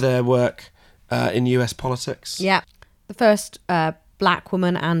 Yes. For their work in US politics. Yeah. The first black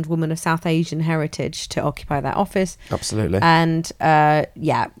woman and woman of South Asian heritage to occupy that office. Absolutely. And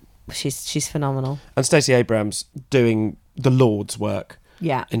she's phenomenal. And Stacey Abrams doing the Lord's work.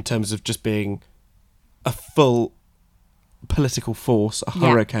 Yeah. In terms of just being a full political force, a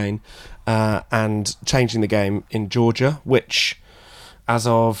hurricane, and changing the game in Georgia, which as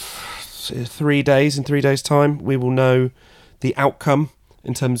of 3 days, in 3 days' time, we will know the outcome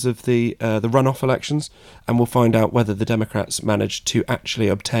in terms of the runoff elections, and we'll find out whether the Democrats managed to actually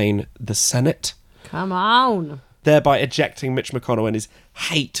obtain the Senate. Come on. Thereby ejecting Mitch McConnell and his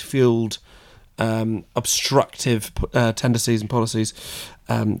hate-fueled, obstructive tendencies and policies.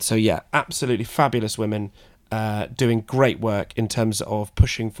 So yeah, absolutely fabulous women doing great work in terms of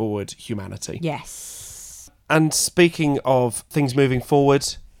pushing forward humanity. Yes. And speaking of things moving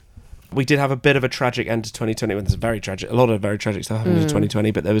forward, we did have a bit of a tragic end to 2020. Well, there's a lot of very tragic stuff happened in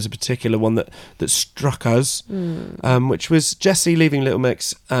 2020, but there was a particular one that struck us, which was Jessie leaving Little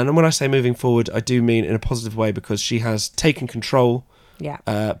Mix. And when I say moving forward, I do mean in a positive way, because she has taken control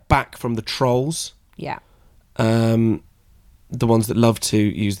back from the trolls. Yeah. The ones that love to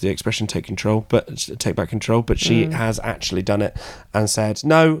use the expression take back control, but she has actually done it and said,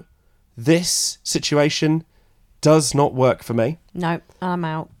 no, this situation does not work for me. No, I'm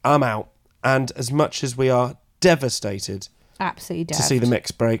out. And as much as we are devastated Absolutely to see the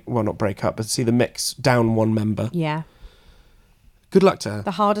mix not break up, but to see the mix down one member. Yeah. Good luck to her.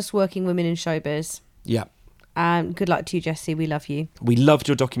 The hardest working women in showbiz. Yeah. Good luck to you, Jessie. We love you. We loved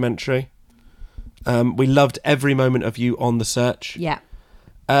your documentary. We loved every moment of you on The Search. Yeah.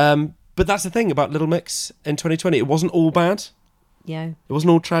 But that's the thing about Little Mix in 2020. It wasn't all bad. Yeah. It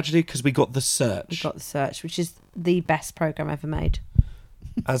wasn't all tragedy, because we got The Search. We got The Search, which is the best programme ever made.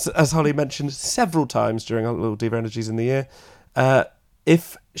 As Holly mentioned several times during our little Diva Energies in the year,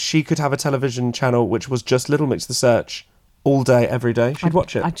 if she could have a television channel which was just Little Mix The Search all day, every day, she'd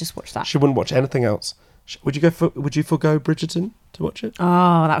watch it. I'd just watch that. She wouldn't watch anything else. Would you forgo Bridgerton to watch it?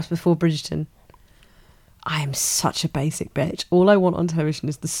 Oh, that was before Bridgerton. I am such a basic bitch. All I want on television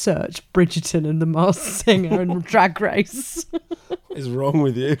is The Search, Bridgerton, and The Masked Singer and Drag Race. What is wrong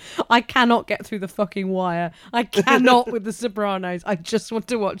with you? I cannot get through The fucking Wire. I cannot with The Sopranos. I just want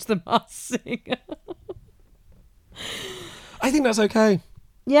to watch The Masked Singer. I think that's okay.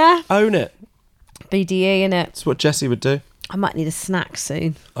 Yeah. Own it. BDE, innit? That's what Jessie would do. I might need a snack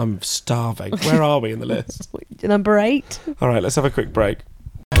soon. I'm starving. Where are we in the list? Number 8. All right, let's have a quick break.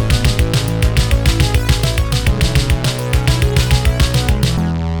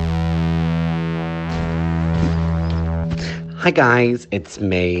 Hi guys, it's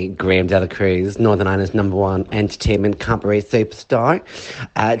me, Graham Dela Cruz, Northern Ireland's #1 entertainment cabaret superstar.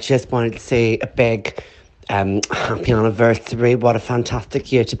 Just wanted to say a big happy anniversary. What a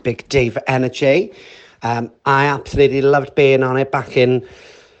fantastic year to Big Diva Energy. I absolutely loved being on it back in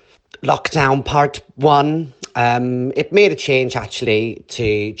lockdown part 1. It made a change actually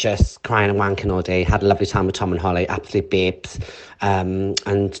to just crying and wanking all day. Had a lovely time with Tom and Holly, absolute babes.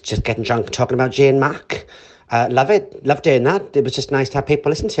 And just getting drunk and talking about Jane Mack. Love it. Love doing that. It was just nice to have people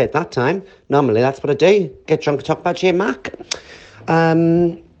listen to it that time. Normally, that's what I do. Get drunk and talk about J Mac.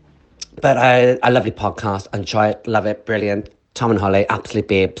 But a lovely podcast. Enjoy it. Love it. Brilliant. Tom and Holly, absolute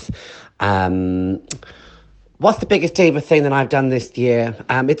babes. What's the biggest diva thing that I've done this year?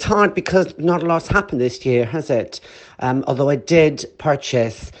 It's hard because not a lot's happened this year, has it? Although I did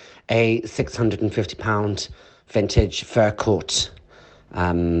purchase a £650 vintage fur coat,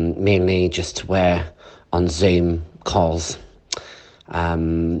 mainly just to wear on Zoom calls.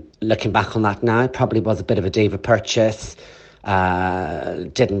 Looking back on that now, it probably was a bit of a diva purchase.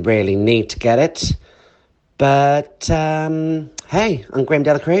 Didn't really need to get it. But hey, I'm Graham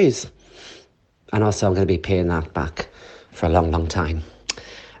De La Cruz. And also I'm going to be paying that back for a long, long time.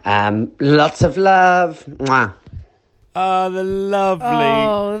 Lots of love. Mwah. The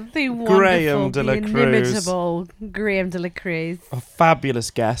lovely the wonderful, Graham De La the Cruz. inimitable Graham De La Cruz. A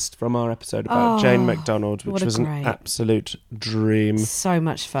fabulous guest from our episode about Jane McDonald, which was an absolute dream. So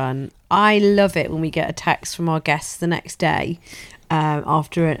much fun. I love it when we get a text from our guests the next day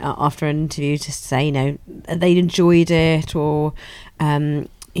after an interview to say, you know, they enjoyed it, or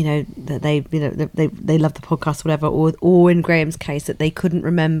you know, that they love the podcast or whatever, or in Graham's case that they couldn't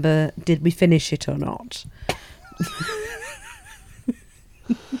remember, did we finish it or not?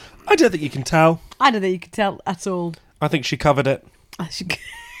 I don't think you can tell. I don't think you can tell at all. I think she covered it.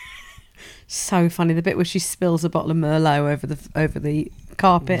 So funny, the bit where she spills a bottle of Merlot over the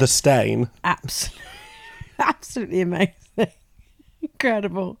carpet. The stain. Absolutely amazing.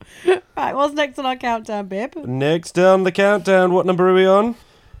 Incredible. Right, what's next on our countdown, babe? Next on the countdown, what number are we on?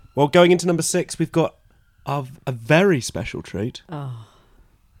 Well, going into number 6, we've got a very special treat. Oh.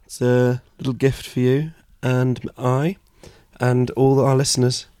 It's a little gift for you and I and all our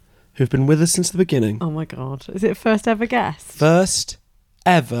listeners who've been with us since the beginning. Oh my God. Is it first ever guest? First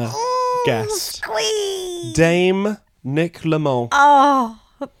ever guest. Squeeze! Dame Nick Lamont. Oh,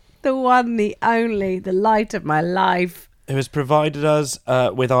 the one, the only, the light of my life. Who has provided us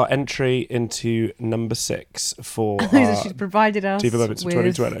with our entry into number 6 for She's provided us Diva Moments of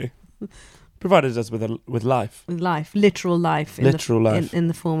 2020. Provided us with life. With life, literal life. Life. In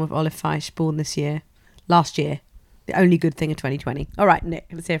the form of Olive Feisch, born last year. The only good thing of 2020. All right, Nick,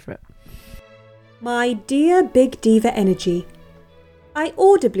 let's hear for it. My dear Big Diva Energy, I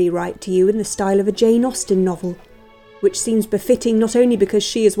audibly write to you in the style of a Jane Austen novel, which seems befitting not only because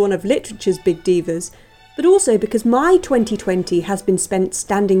she is one of literature's big divas, but also because my 2020 has been spent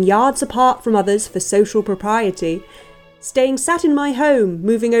standing yards apart from others for social propriety, staying sat in my home,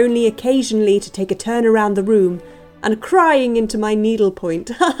 moving only occasionally to take a turn around the room, and crying into my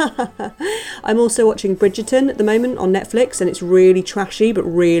needlepoint. I'm also watching Bridgerton at the moment on Netflix, and it's really trashy but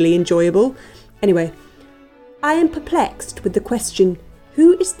really enjoyable. Anyway, I am perplexed with the question,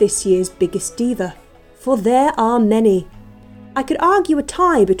 who is this year's biggest diva? For there are many. I could argue a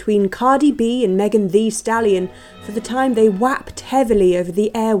tie between Cardi B and Megan Thee Stallion for the time they whapped heavily over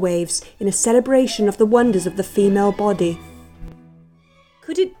the airwaves in a celebration of the wonders of the female body.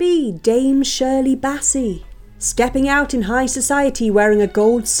 Could it be Dame Shirley Bassey, stepping out in high society wearing a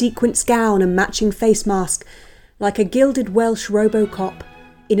gold sequence gown and matching face mask, like a gilded Welsh Robocop,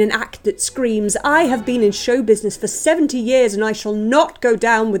 in an act that screams, I have been in show business for 70 years and I shall not go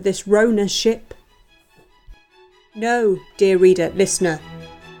down with this Rona ship? No, dear reader, listener.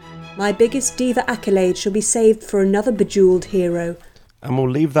 My biggest diva accolade shall be saved for another bejewelled hero. And we'll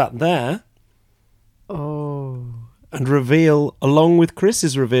leave that there. Oh. And reveal, along with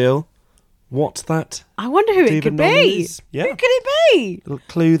Chris's reveal, what that I wonder who it could be. Yeah. Who could it be? Little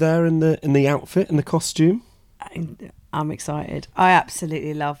clue there in the outfit, in the costume. I'm excited. I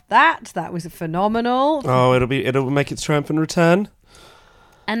absolutely loved that. That was phenomenal. Oh, it'll make its triumphant return.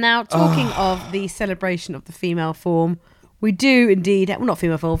 And now, talking of the celebration of the female form, we do indeed, well, not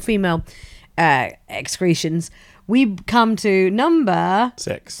female form, female excretions. We come to number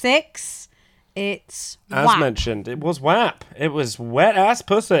 6. It's as WAP. mentioned, it was WAP. It was wet ass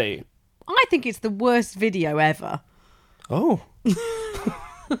pussy. I think it's the worst video ever. Oh.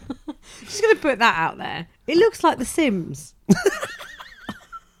 Just going to put that out there. It looks like The Sims.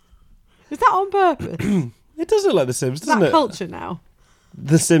 Is that on purpose? It does look like The Sims, doesn't Is that it? culture now?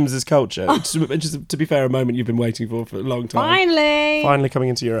 The Sims is culture. Just to be fair, a moment you've been waiting for a long time. Finally coming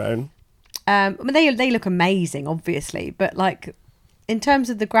into your own. I mean, they look amazing, obviously, but like in terms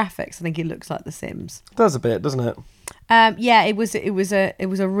of the graphics, I think it looks like The Sims. It does a bit, doesn't it? Yeah, it was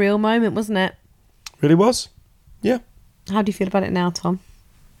a real moment, wasn't it? Really was. Yeah. How do you feel about it now, Tom?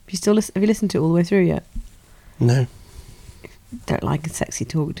 Have you listened to it all the way through yet? No. Don't like sexy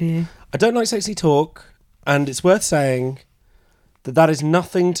talk, do you? I don't like sexy talk, and it's worth saying that is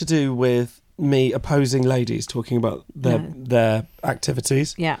nothing to do with me opposing ladies talking about their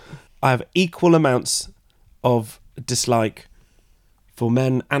activities. Yeah. I have equal amounts of dislike for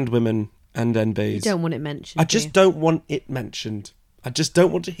men and women and NBs. You don't want it mentioned. I just don't want it mentioned. I just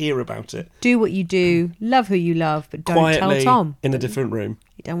don't want to hear about it. Do what you do, love who you love, but don't Quietly tell Tom. in a different room.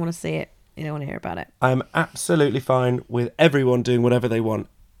 You don't want to see it. You don't want to hear about it. I'm absolutely fine with everyone doing whatever they want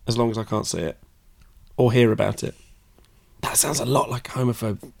as long as I can't see it or hear about it. That sounds a lot like a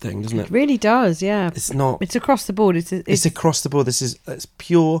homophobe thing, doesn't it? It really does, yeah. It's not. It's across the board. It's across the board. It's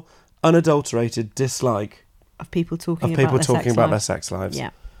pure, unadulterated dislike of people talking about their sex lives.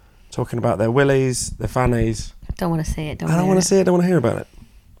 Yeah. Talking about their willies, their fannies. Don't want to see it. I don't want to see it. Don't want to hear about it.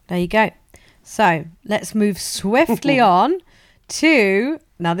 There you go. So let's move swiftly on to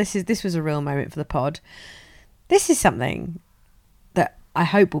now. This was a real moment for the pod. This is something that I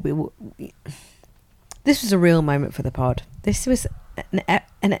hope will be. This was a real moment for the pod. This was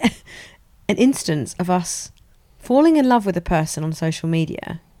an instance of us falling in love with a person on social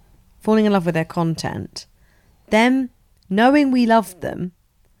media, falling in love with their content, them knowing we loved them,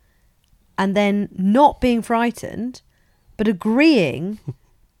 and then not being frightened, but agreeing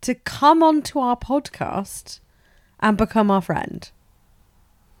to come onto our podcast and become our friend.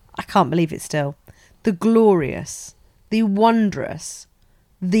 I can't believe it still. The glorious, the wondrous,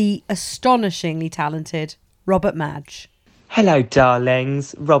 the astonishingly talented Robert Madge. Hello,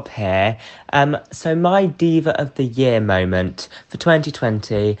 darlings. Rob here. So my Diva of the Year moment for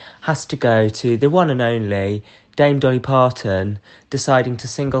 2020 has to go to the one and only Dame Dolly Parton deciding to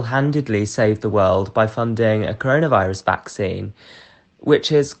single-handedly save the world by funding a coronavirus vaccine,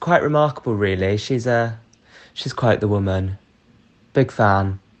 which is quite remarkable, really. She's quite the woman. Big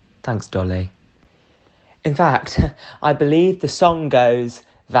fan. Thanks, Dolly. In fact, I believe the song goes,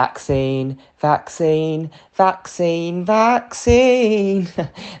 vaccine, vaccine, vaccine, vaccine.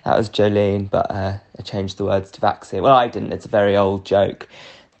 That was Jolene, but I changed the words to vaccine. Well, I didn't. It's a very old joke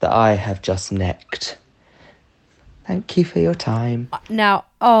that I have just nicked. Thank you for your time. Now,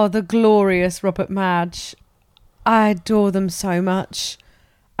 the glorious Robert Madge. I adore them so much.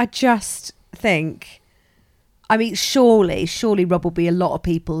 I just think, surely Rob will be a lot of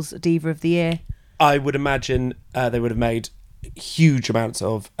people's Diva of the Year. I would imagine they would have made huge amounts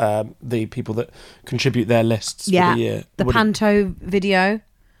of the people that contribute their lists for the year. The Panto video,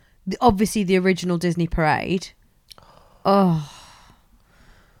 obviously the original Disney Parade. Oh,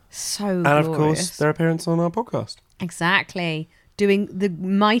 so glorious. And of course, their appearance on our podcast. Exactly. Doing the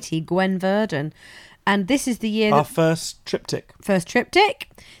mighty Gwen Verdon. And this is the year... Our first triptych.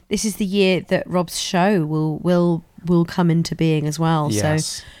 This is the year that Rob's show will come into being as well. Yes.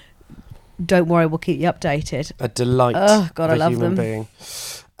 So don't worry, we'll keep you updated. A delight. Oh, God, I love human them.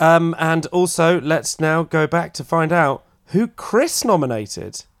 Being. And also, let's now go back to find out who Chris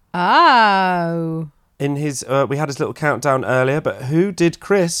nominated. Oh. In his... we had his little countdown earlier, but who did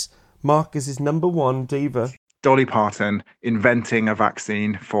Chris mark as his number one diva? Dolly Parton inventing a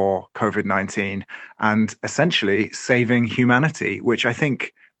vaccine for COVID-19 and essentially saving humanity, which I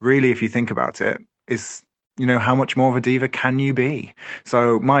think really, if you think about it, is, how much more of a diva can you be?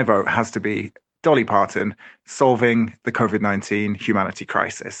 So my vote has to be Dolly Parton solving the COVID-19 humanity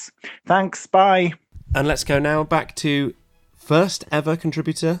crisis. Thanks, bye. And let's go now back to first ever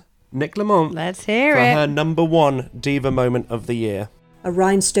contributor, Nick Lamont. Let's hear for it. her number one diva moment of the year. A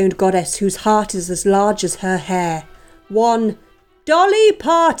rhinestoned goddess whose heart is as large as her hair. One, Dolly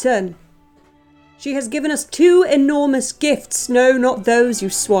Parton. She has given us 2 enormous gifts. No, not those,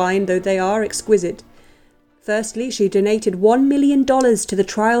 you swine, though they are exquisite. Firstly, she donated $1 million to the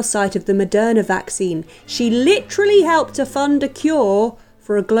trial site of the Moderna vaccine. She literally helped to fund a cure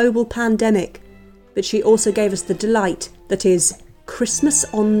for a global pandemic. But she also gave us the delight that is Christmas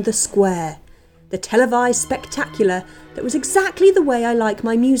on the Square. The televised spectacular that was exactly the way I like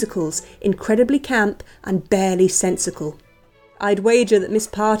my musicals, incredibly camp and barely sensical. I'd wager that Miss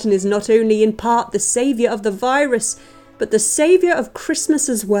Parton is not only in part the saviour of the virus, but the saviour of Christmas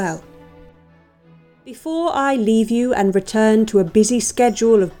as well. Before I leave you and return to a busy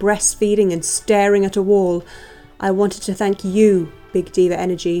schedule of breastfeeding and staring at a wall, I wanted to thank you, Big Diva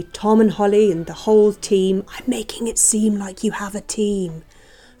Energy, Tom and Holly and the whole team. I'm making it seem like you have a team.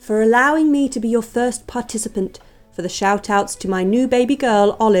 For allowing me to be your first participant for the shout-outs to my new baby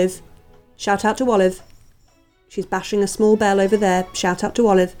girl, Olive. Shout out to Olive. She's bashing a small bell over there. Shout out to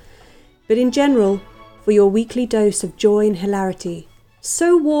Olive. But in general, for your weekly dose of joy and hilarity.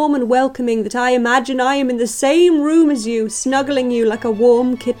 So warm and welcoming that I imagine I am in the same room as you, snuggling you like a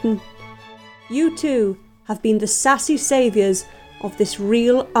warm kitten. You too have been the sassy saviours of this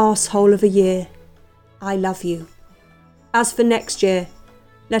real arsehole of a year. I love you. As for next year,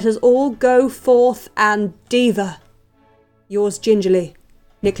 let us all go forth and diva. Yours gingerly,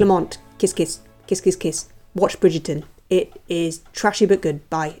 Nick Lamont. Kiss, kiss, kiss, kiss, kiss. Watch Bridgerton. It is trashy but good.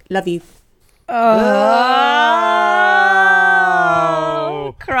 Bye. Love you. Oh,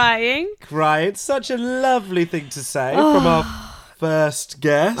 crying. Cry. It's such a lovely thing to say from our first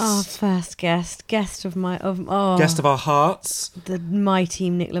guest. Our first guest. Guest of our hearts. The mighty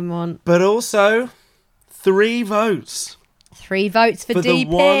Nick Lamont. But also 3 votes. 3 votes for DP. The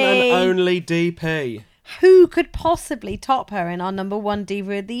one and only DP. Who could possibly top her in our number 1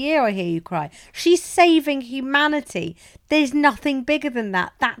 diva of the year, I hear you cry. She's saving humanity. There's nothing bigger than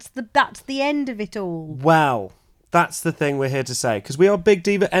that. That's the end of it all. Well, that's the thing we're here to say. Because we are Big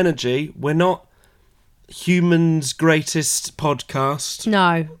Diva Energy. We're not humans' greatest podcast.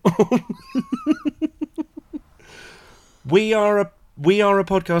 No. We are a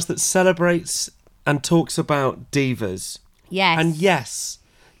podcast that celebrates and talks about divas. Yes. And yes,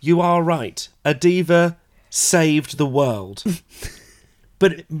 you are right. A diva saved the world.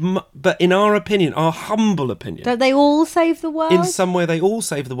 but in our opinion, our humble opinion... Don't they all save the world? In some way, they all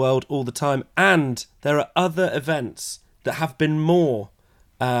save the world all the time. And there are other events that have been more...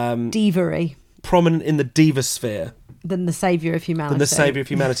 diva-y. Prominent in the diva sphere. Than the saviour of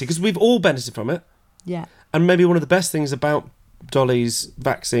humanity. Because we've all benefited from it. Yeah. And maybe one of the best things about Dolly's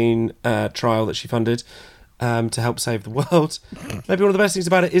vaccine trial that she funded... to help save the world. Maybe one of the best things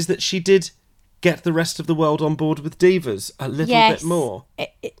about it is that she did get the rest of the world on board with divas a little bit more.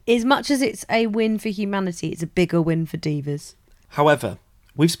 As much as it's a win for humanity, it's a bigger win for divas. However,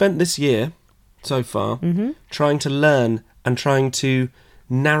 we've spent this year so far trying to learn and trying to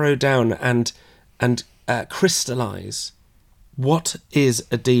narrow down and crystallise what is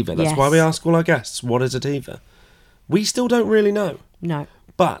a diva. That's why we ask all our guests, what is a diva? We still don't really know. No.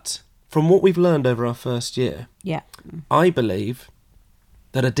 But... from what we've learned over our first year, I believe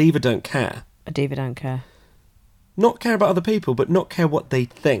that a diva don't care. A diva don't care. Not care about other people, but not care what they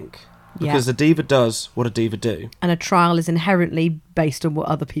think. Because a diva does what a diva do. And a trial is inherently based on what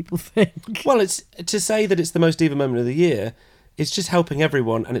other people think. Well, it's to say that it's the most diva moment of the year, it's just helping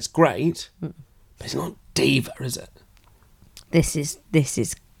everyone, and it's great, but it's not diva, is it? This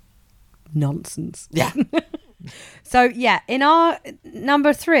is nonsense. Yeah. So, in our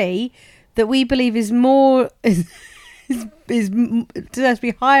number 3, that we believe is more... is to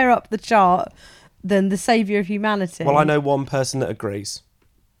be higher up the chart than the saviour of humanity. Well, I know one person that agrees.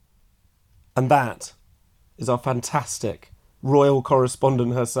 And that is our fantastic royal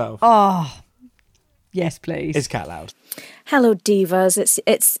correspondent herself. Oh, yes, please. It's Cat Loud. Hello, divas.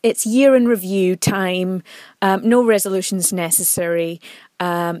 It's year in review time. No resolutions necessary.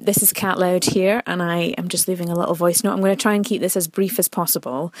 This is Cat Loud here, and I am just leaving a little voice note. I'm going to try and keep this as brief as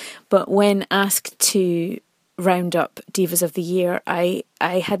possible. But when asked to round up divas of the year, I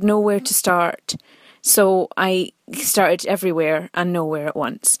had nowhere to start. So I started everywhere and nowhere at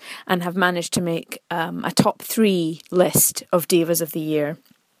once, and have managed to make a top 3 list of divas of the year,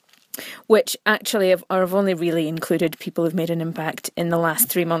 which actually have only really included people who've made an impact in the last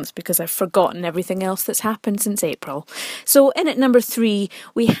 3 months, because I've forgotten everything else that's happened since April. So in at number 3,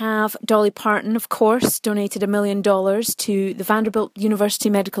 we have Dolly Parton, of course, donated $1 million to the Vanderbilt University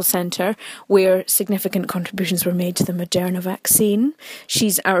Medical Center, where significant contributions were made to the Moderna vaccine.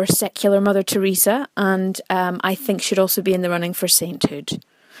 She's our secular Mother Teresa, and I think should also be in the running for sainthood.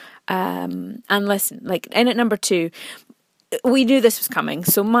 And listen, in at number 2, we knew this was coming.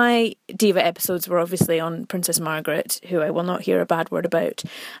 So my diva episodes were obviously on Princess Margaret, who I will not hear a bad word about.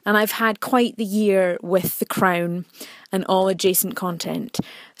 And I've had quite the year with The Crown and all adjacent content.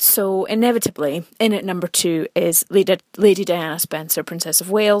 So inevitably, in at number 2 is Lady Diana Spencer, Princess of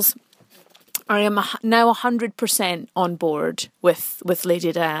Wales. I am now 100% on board with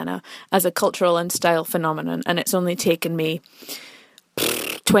Lady Diana as a cultural and style phenomenon. And it's only taken me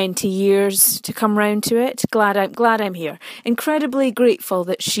 20 years to come round to it. Glad I'm here. Incredibly grateful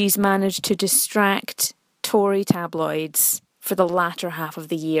that she's managed to distract Tory tabloids for the latter half of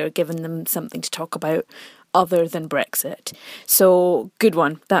the year, giving them something to talk about other than Brexit. So good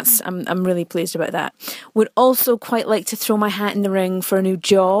one. I'm really pleased about that. Would also quite like to throw my hat in the ring for a new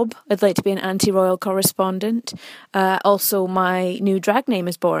job. I'd like to be an anti-royal correspondent. Also, my new drag name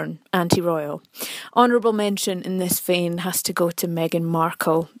is born, Anti-Royal. Honourable mention in this vein has to go to Meghan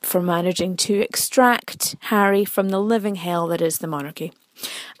Markle for managing to extract Harry from the living hell that is the monarchy.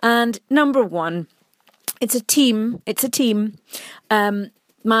 And number 1, it's a team.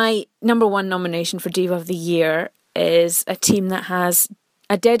 My number 1 nomination for Diva of the Year is a team that has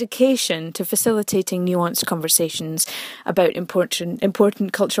a dedication to facilitating nuanced conversations about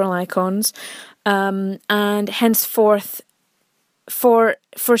important cultural icons, and henceforth for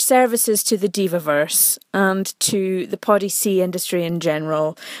services to the Divaverse and to the Poddy C industry in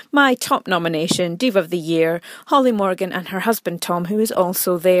general. My top nomination, Diva of the Year, Holly Morgan and her husband Tom, who is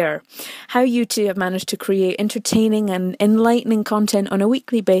also there. How you two have managed to create entertaining and enlightening content on a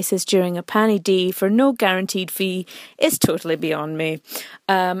weekly basis during a Panny D for no guaranteed fee is totally beyond me.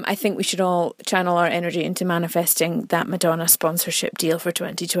 I think we should all channel our energy into manifesting that Madonna sponsorship deal for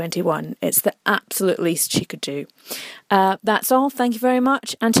 2021. It's the absolute least she could do. That's all. Thank you very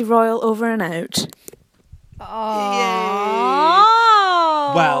much. Anti-Royal over and out. Oh,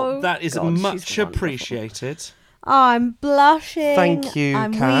 well, that is God, much appreciated. I'm blushing. Thank you,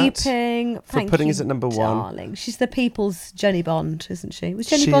 I'm Kat, weeping. for Thank putting you, us at number one. darling. She's the people's Jenny Bond, isn't she? Was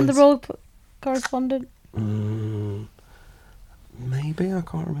Jenny She Bond is. the royal correspondent? Maybe, I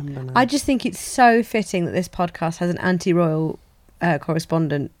can't remember now. I just think it's so fitting that this podcast has an anti-royal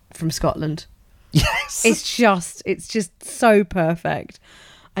correspondent from Scotland. Yes. It's just so perfect.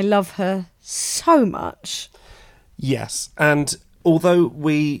 I love her so much. Yes, and although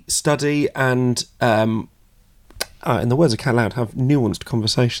we study and, in the words of Cat Loud, have nuanced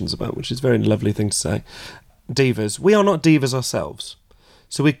conversations about, which is a very lovely thing to say, divas, we are not divas ourselves.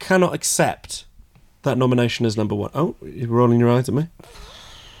 So we cannot accept that nomination as number one. Oh, you're rolling your eyes at me?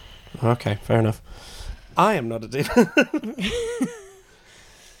 Okay, fair enough. I am not a diva.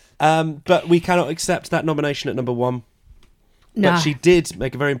 But we cannot accept that nomination at number one. No. But she did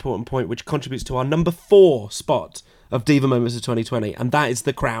make a very important point, which contributes to our number 4 spot of Diva Moments of 2020, and that is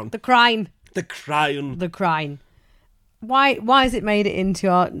The Crown. The Crown. The Crown. The Crown. Why has it made it into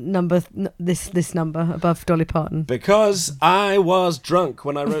our number, this number above Dolly Parton? Because I was drunk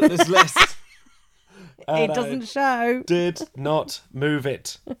when I wrote this list. It doesn't show. Did not move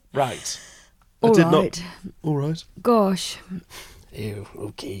it. Right. All did right. Not. All right. Gosh. Ew,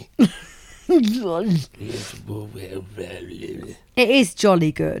 okay. It is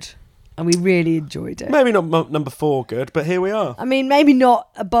jolly good, and we really enjoyed it. Maybe not number 4 good, but here we are. I mean, maybe not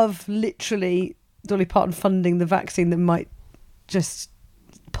above literally Dolly Parton funding the vaccine that might just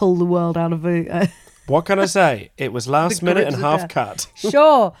pull the world out of a... What can I say? It was last The minute grips and of half death. cut.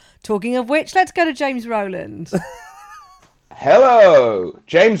 Sure. Talking of which, let's go to James Rowland. Hello,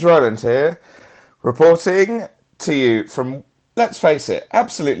 James Rowland here, reporting to you from, let's face it,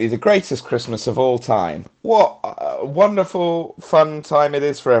 absolutely the greatest Christmas of all time. What a wonderful, fun time it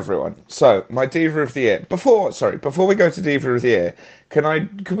is for everyone. So, my Diva of the Year. Before we go to Diva of the Year,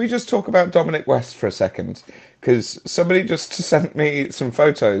 can we just talk about Dominic West for a second? Because somebody just sent me some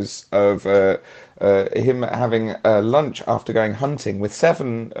photos of him having lunch after going hunting with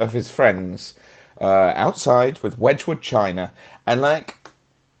 7 of his friends outside with Wedgwood china. And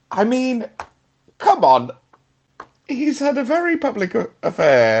I mean, come on. He's had a very public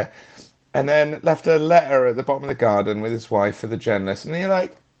affair and then left a letter at the bottom of the garden with his wife for the journalist. And you're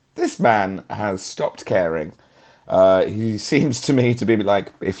like, this man has stopped caring. He seems to me to be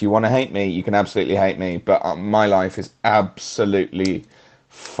like, if you want to hate me, you can absolutely hate me, but my life is absolutely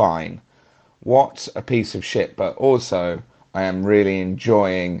fine. What a piece of shit. But also, I am really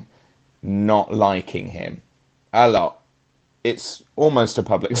enjoying not liking him a lot. It's almost a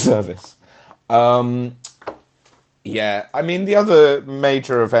public service. Yeah, I mean, the other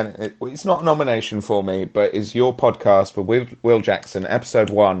major event, it's not a nomination for me, but is your podcast with Will Jackson, episode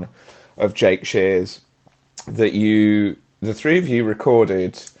 1 of Jake Shears, that the 3 of you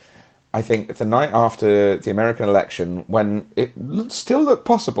recorded, I think, the night after the American election, when it still looked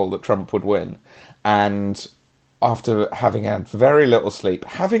possible that Trump would win. And after having had very little sleep,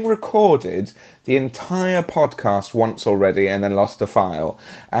 having recorded the entire podcast once already and then lost a file,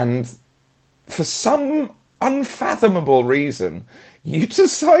 and for some unfathomable reason, you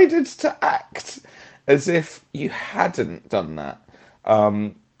decided to act as if you hadn't done that.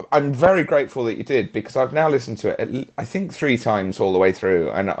 I'm very grateful that you did, because I've now listened to it, I think 3 times all the way through,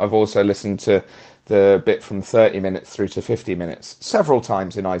 and I've also listened to the bit from 30 minutes through to 50 minutes several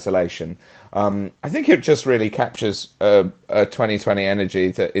times in isolation. I think it just really captures a 2020 energy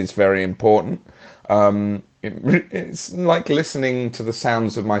that is very important. It's like listening to the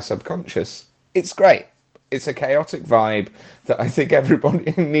sounds of my subconscious. It's great. It's a chaotic vibe that I think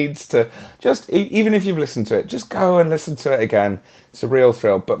everybody needs to just, even if you've listened to it, just go and listen to it again. It's a real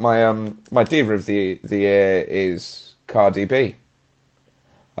thrill. But my Diva of the Year is Cardi B.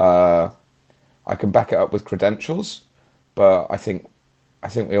 I can back it up with credentials, but I think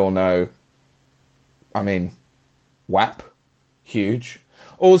we all know. I mean, WAP, huge.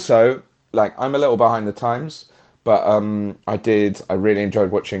 Also, I'm a little behind the times. But I really enjoyed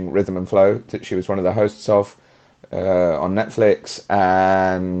watching Rhythm and Flow that she was one of the hosts of on Netflix,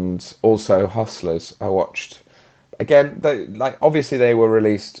 and also Hustlers I watched again, obviously they were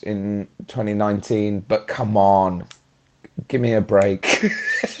released in 2019, but come on, give me a break.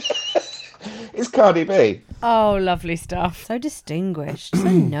 It's Cardi B. Oh, lovely stuff. So distinguished, so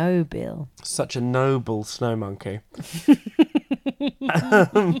noble. Such a noble snow monkey.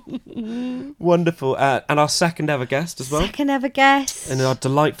 Wonderful. And our second ever guest as well. Second ever guest. In our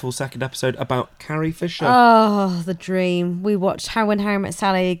delightful second episode about Carrie Fisher. Oh, the dream. We watched When Harry Met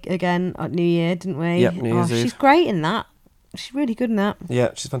Sally again at New Year, didn't we? Yep, New Year's Eve. She's great in that. She's really good in that. Yeah,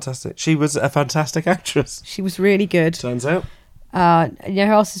 she's fantastic. She was a fantastic actress. She was really good. Turns out. You know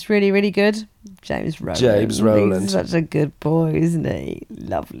who else is really, really good? James Rowland. James Rowland. He's such a good boy, isn't he?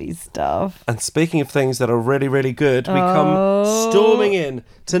 Lovely stuff. And speaking of things that are really, really good, we come storming in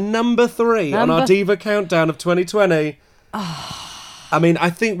to number 3 on our Diva Countdown of 2020. I mean, I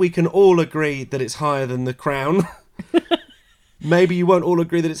think we can all agree that it's higher than The Crown. Maybe you won't all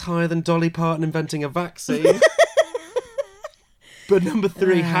agree that it's higher than Dolly Parton inventing a vaccine. But number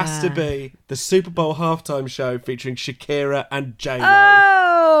 3 has to be the Super Bowl halftime show featuring Shakira and J-Lo.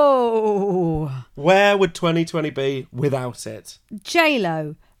 Oh! Where would 2020 be without it?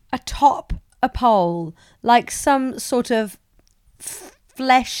 J-Lo, atop a pole, like some sort of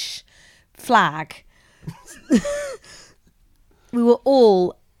flesh flag. We were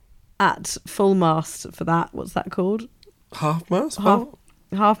all at full mast for that. What's that called? Half mast?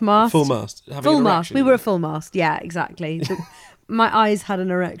 Half mast? Full mast. Full mast. We were at full mast. Yeah, exactly. My eyes had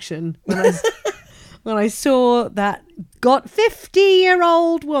an erection when I saw that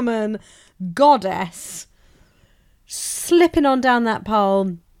 50-year-old woman, goddess, slipping on down that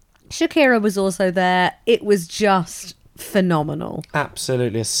pole. Shakira was also there. It was just phenomenal.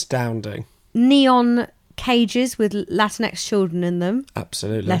 Absolutely astounding. Neon cages with Latinx children in them.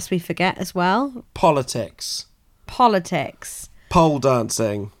 Absolutely. Lest we forget as well. Politics. Pole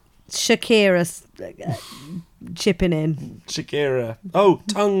dancing. Shakira chipping in. Shakira. Oh,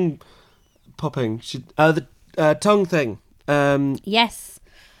 tongue popping. The tongue thing. Yes.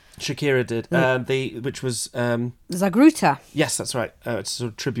 Shakira did. Which was Zagruta. Yes, that's right. It's a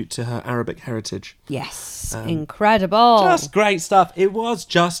sort of tribute to her Arabic heritage. Yes. Incredible. Just great stuff. It was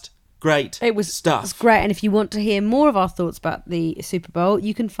just great stuff. It's great. And if you want to hear more of our thoughts about the Super Bowl,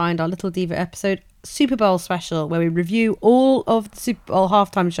 you can find our Little Diva episode, Super Bowl special, where we review all of the Super Bowl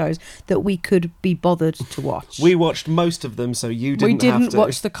halftime shows that we could be bothered to watch. We watched most of them, so you didn't have to. We didn't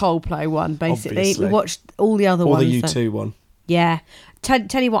watch the Coldplay one, basically. Obviously. We watched all the other ones. Or the U2 one. Yeah.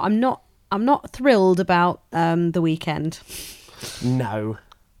 Tell you what, I'm not thrilled about The Weeknd. No.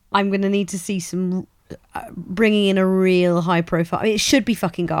 I'm going to need to see some bringing in a real high profile. I mean, it should be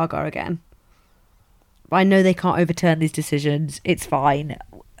fucking Gaga again. I know they can't overturn these decisions. It's fine.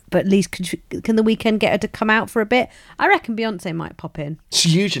 But at least can The Weeknd get her to come out for a bit? I reckon Beyonce might pop in. She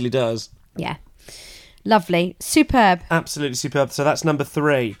usually does. Yeah. Lovely. Superb. Absolutely superb. So that's number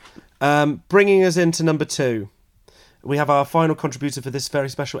 3. Bringing us into number 2. We have our final contributor for this very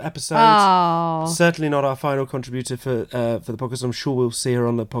special episode. Oh. Certainly not our final contributor for the podcast. I'm sure we'll see her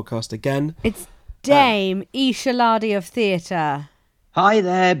on the podcast again. It's Dame Isha Ladi of Theatre. Hi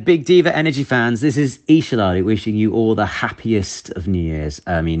there, Big Diva Energy fans. This is Isha Ladi wishing you all the happiest of New Year's.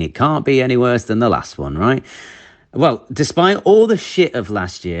 I mean, it can't be any worse than the last one, right? Well, despite all the shit of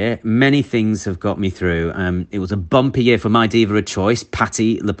last year, many things have got me through. It was a bumpy year for my diva of choice,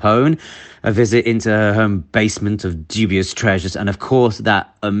 Patti LuPone, a visit into her home basement of dubious treasures, and of course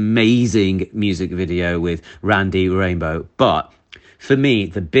that amazing music video with Randy Rainbow. But for me,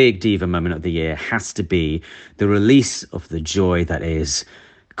 the big diva moment of the year has to be the release of the joy that is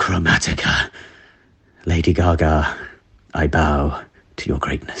Chromatica. Lady Gaga, I bow to your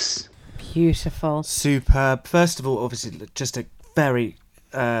greatness. Beautiful. Superb. First of all, obviously, just a very,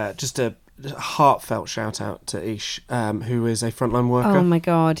 just a heartfelt shout out to Ish, who is a frontline worker. Oh my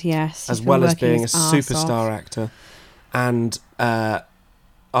God, yes. As well as being a superstar actor. And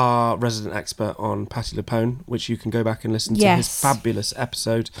our resident expert on Patti LuPone, which you can go back and listen to his fabulous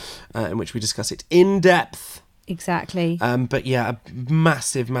episode in which we discuss it in depth. Exactly. But yeah, a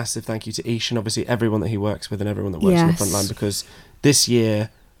massive, massive thank you to Ish and obviously everyone that he works with and everyone that works on the front line, because this year,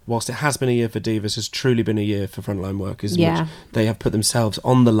 whilst it has been a year for divas, has truly been a year for frontline workers in which they have put themselves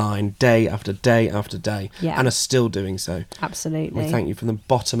on the line day after day after day and are still doing so. Absolutely. We thank you from the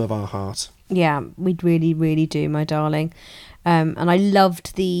bottom of our heart. Yeah, we really, really do, my darling. And I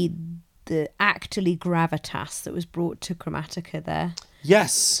loved the actorly gravitas that was brought to Chromatica there.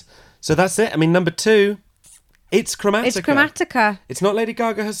 Yes. So that's it. I mean, number 2, it's Chromatica. It's Chromatica. It's not Lady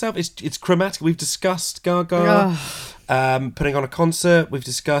Gaga herself. It's Chromatica. We've discussed Gaga. putting on a concert. We've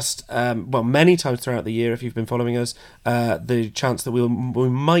discussed, many times throughout the year, if you've been following us, the chance that we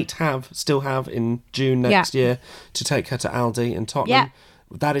might still have in June next year to take her to Aldi in Tottenham. Yeah.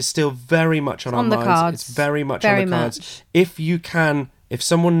 That is still very much on our minds. Cards. It's very much on the cards. If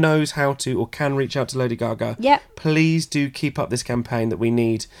someone knows how to or can reach out to Lady Gaga, please do keep up this campaign that we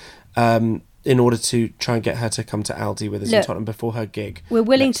need in order to try and get her to come to Aldi with us in Tottenham before her gig. We're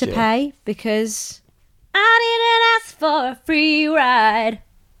willing to pay because I didn't ask for a free ride.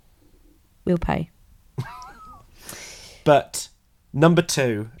 We'll pay. But number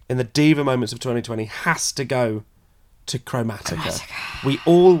 2 in the diva moments of 2020 has to go to Chromatica. We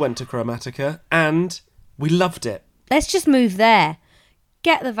all went to Chromatica and we loved it. Let's just move there.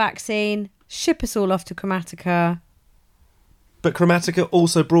 Get the vaccine, ship us all off to Chromatica. But Chromatica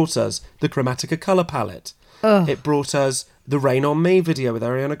also brought us the Chromatica colour palette. Ugh. It brought us the Rain On Me video with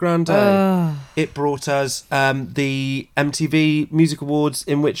Ariana Grande. Ugh. It brought us the MTV Music Awards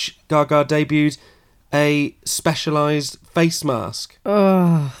in which Gaga debuted a specialised face mask.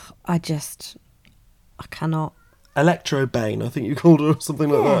 Ugh. I cannot. Electrobane, I think you called her, or something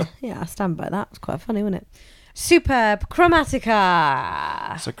like that. Yeah, I stand by that. It's quite funny, wasn't it? Superb.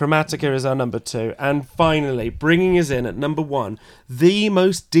 Chromatica. So Chromatica is our number 2. And finally, bringing us in at number 1, the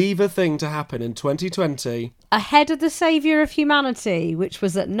most diva thing to happen in 2020. Ahead of the Saviour of Humanity, which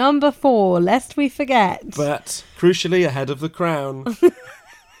was at number 4, lest we forget. But, crucially, ahead of The Crown.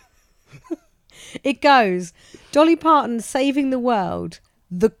 It goes, Dolly Parton saving the world,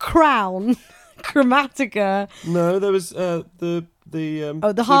 The Crown, Chromatica. No, there was the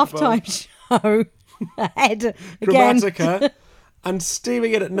halftime show. Ahead again. Chromatica. And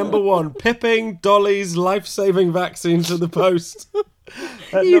steaming it at number 1, pipping Dolly's life-saving vaccine to the post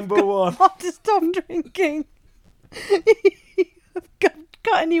at number 1. Got to stop drinking. I'm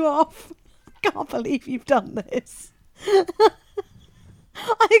cutting you off. I can't believe you've done this.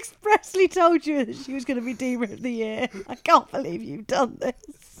 I expressly told you that she was going to be Diva of the Year. I can't believe you've done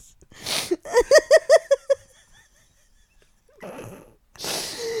this.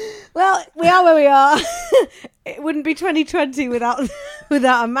 Well, we are where we are. It wouldn't be 2020 without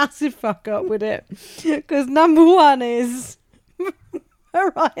a massive fuck up, would it? Because number 1 is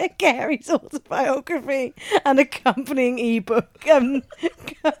Mariah Carey's autobiography and accompanying ebook,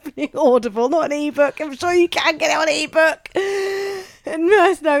 accompanying Audible, not an ebook. I'm sure you can get it on ebook. And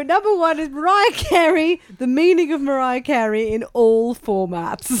no, number 1 is Mariah Carey, the meaning of Mariah Carey in all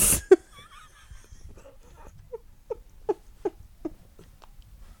formats.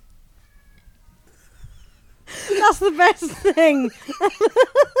 That's the best thing. I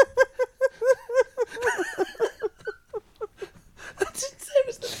didn't say it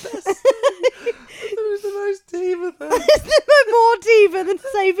was the best thing. It was the most diva thing. Is there more diva than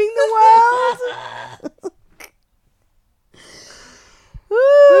saving the world?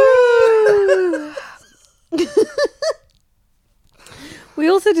 We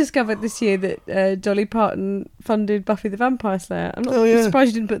also discovered this year that Dolly Parton funded Buffy the Vampire Slayer. I'm not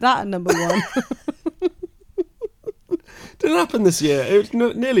surprised you didn't put that at number 1. Didn't happen this year. It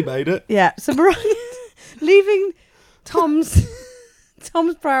nearly made it. Yeah. So Mariah, leaving Tom's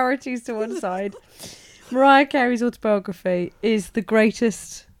priorities to one side, Mariah Carey's autobiography is the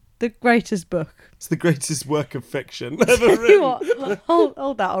greatest book. It's the greatest work of fiction ever written. What?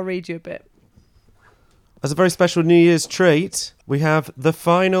 Hold that. I'll read you a bit. As a very special New Year's treat, we have the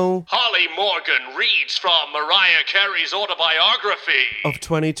final Holly Morgan reads from Mariah Carey's autobiography of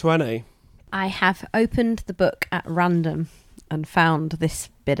 2020. I have opened the book at random and found this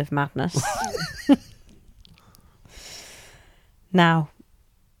bit of madness. Now,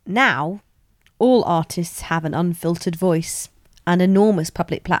 all artists have an unfiltered voice and enormous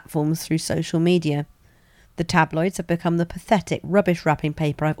public platforms through social media. The tabloids have become the pathetic rubbish wrapping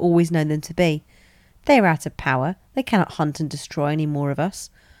paper I've always known them to be. They are out of power. They cannot hunt and destroy any more of us.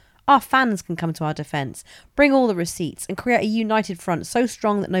 Our fans can come to our defence, bring all the receipts and create a united front so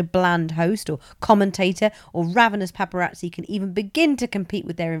strong that no bland host or commentator or ravenous paparazzi can even begin to compete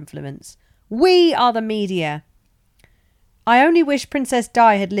with their influence. We are the media. I only wish Princess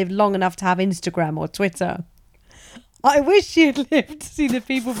Di had lived long enough to have Instagram or Twitter. I wish she had lived to see the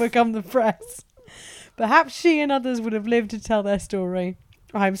people become the press. Perhaps she and others would have lived to tell their story.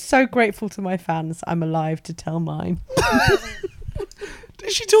 I'm so grateful to my fans. I'm alive to tell mine.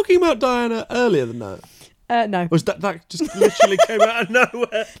 Is she talking about Diana earlier than that? No. Or was that just literally came out of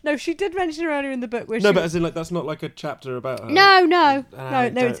nowhere? No, she did mention her earlier in the book. Where but as in, like, that's not like a chapter about her. No.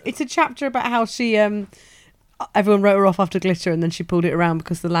 It's a chapter about how she everyone wrote her off after Glitter, and then she pulled it around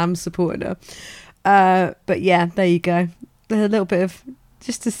because the Lambs supported her. But yeah, there you go. A little bit of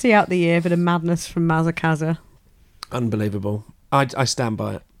just to see out the year, a bit of madness from Mazakaza. Unbelievable. I stand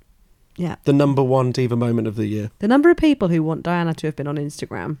by it. Yeah. The number one diva moment of the year. The number of people who want Diana to have been on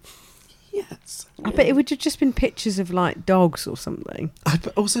Instagram. Yes. I bet it would have just been pictures of like dogs or something.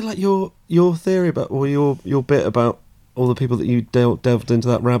 But also like your theory about, or your bit about all the people that you delved into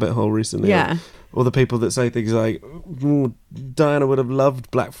that rabbit hole recently. Yeah. Or the people that say things like, Diana would have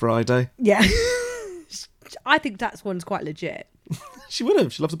loved Black Friday. Yeah. I think that one's quite legit. She would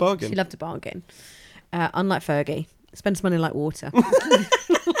have. She loves a bargain. She loved a bargain. Unlike Fergie. Spends money like water.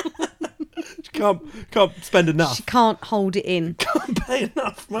 She can't spend enough. She can't hold it in. Can't pay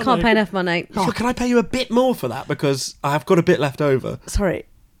enough money. Can't pay enough money. Oh, can I pay you a bit more for that? Because I've got a bit left over. Sorry.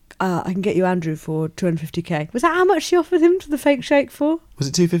 I can get you Andrew for 250k. Was that how much she offered him to the fake shake for? Was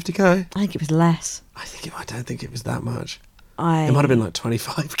it 250k? I think it was less. I don't think it was that much. It might have been like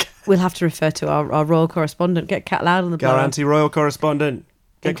 25k. We'll have to refer to our royal correspondent. Get Cat Loud on the blower. Guarantee royal correspondent.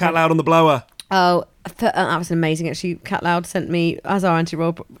 Get Cat Loud on the blower. Oh, that was amazing. Actually, Cat Loud sent me as our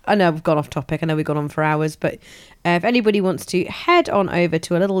anti-royal. I know we've gone off topic. I know we've gone on for hours, but if anybody wants to head on over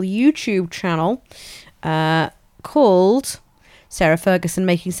to a little YouTube channel called Sarah Ferguson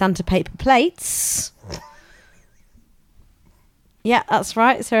Making Santa Paper Plates. Yeah, that's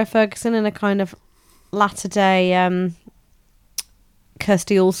right. Sarah Ferguson in a kind of latter-day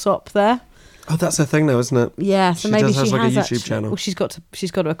Kirsty Allsop there. Oh, that's her thing now, isn't it? Yeah, so she maybe has she like has a YouTube actually, channel. Well, she's got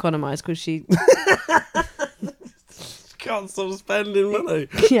to economise because she can't stop spending money.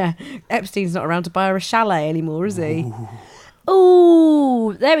 Yeah, Epstein's not around to buy her a chalet anymore, is he?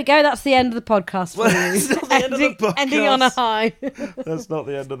 Ooh, there we go. That's the end of the podcast for you. That's not the end of the podcast. Ending on a high. That's not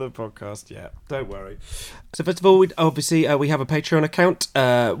the end of the podcast yet. Don't worry. So first of all, we have a Patreon account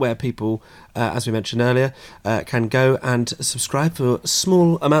where people, as we mentioned earlier, can go and subscribe for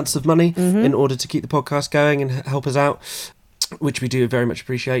small amounts of money in order to keep the podcast going and help us out, which we do very much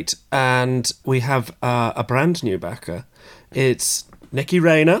appreciate. And we have a brand new backer. It's Nikki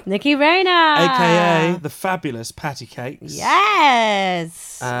Rayner. Nikki Rayner. A.K.A. the fabulous Patty Cakes.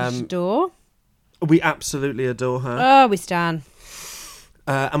 Yes. Adore. We absolutely adore her. Oh, we stan.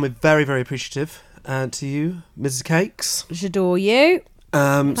 And we're very, very appreciative to you, Mrs. Cakes. Adore you.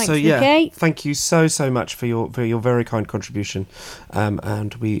 Thanks, Nikki. Thank you so much for your very kind contribution,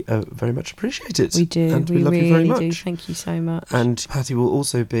 and we very much appreciate it. We do. And we love really you very much. do. Thank you so much. And Patty will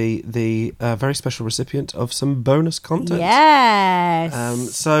also be the very special recipient of some bonus content.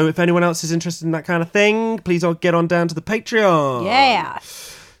 Yes. So if anyone else is interested in that kind of thing, please get on down to the Patreon. Yeah.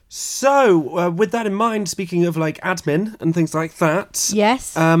 So, with that in mind, speaking of like admin and things like that,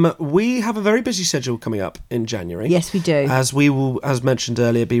 yes, we have a very busy schedule coming up in January. Yes, we do. As we will, as mentioned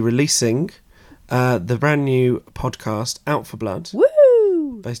earlier, be releasing the brand new podcast Out for Blood.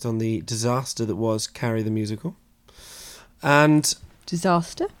 Woo! Based on the disaster that was Carrie the Musical. And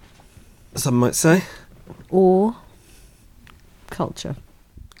disaster? Some might say. Or culture.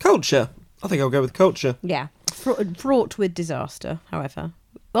 Culture. I think I'll go with culture. Yeah. Fraught with disaster, however.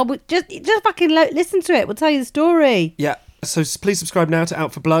 Well, just fucking listen to it. We'll tell you the story. Yeah. So please subscribe now to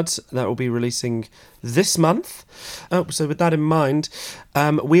Out for Blood. That will be releasing this month. So with that in mind,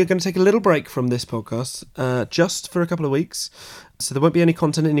 we are going to take a little break from this podcast just for a couple of weeks. So there won't be any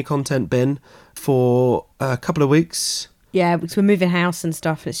content in your content bin for a couple of weeks. Yeah, because we're moving house and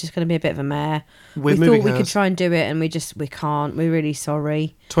stuff. It's just going to be a bit of a mare. We thought we could try and do it, and we can't. We're really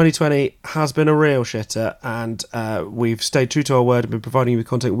sorry. 2020 has been a real shitter, and we've stayed true to our word and been providing you with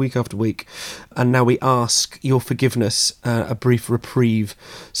content week after week. And now we ask your forgiveness, a brief reprieve,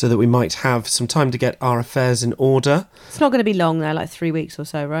 so that we might have some time to get our affairs in order. It's not going to be long, though, like 3 weeks or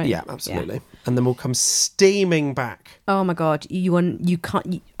so, right? Yeah, absolutely. Yeah. And then we'll come steaming back. Oh my God, you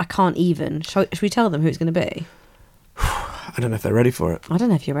can't. I can't even. Should we tell them who it's going to be? I don't know if they're ready for it. I don't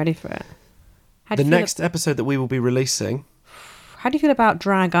know if you're ready for it. The next episode that we will be releasing. How do you feel about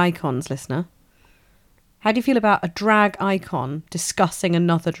drag icons, listener? How do you feel about a drag icon discussing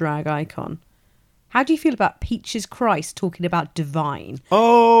another drag icon? How do you feel about Peaches Christ talking about Divine?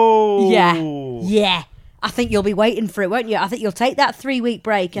 Oh! Yeah. I think you'll be waiting for it, won't you? I think you'll take that 3-week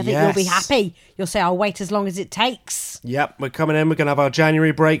break. I think you'll be happy. You'll say, I'll wait as long as it takes. Yep, we're coming in. We're going to have our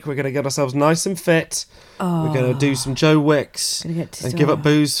January break. We're going to get ourselves nice and fit. Oh. We're going to do some Joe Wicks and give up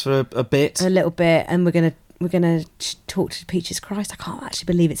booze for a bit. A little bit. And we're going to talk to Peaches Christ. I can't actually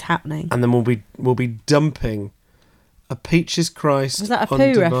believe it's happening. And then we'll be dumping a Peaches Christ. Was that a on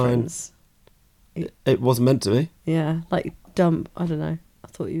poo Divine. reference? It wasn't meant to be. Yeah, like dump. I don't know.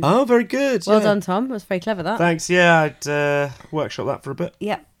 Thought you. Oh, very good. Well done, Tom. That's very clever. That. Thanks. Yeah, I'd workshop that for a bit.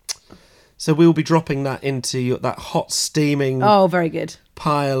 Yeah. So we'll be dropping that into that hot steaming. Oh, very good.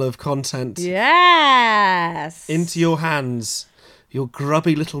 Pile of content. Yes. Into your hands, your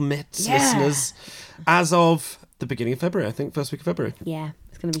grubby little mitts, listeners, as of the beginning of February, I think, first week of February. Yeah,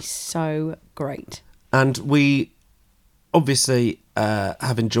 it's going to be so great. And we obviously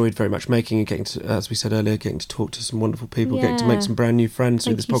have enjoyed very much making and getting to, as we said earlier, getting to talk to some wonderful people, getting to make some brand new friends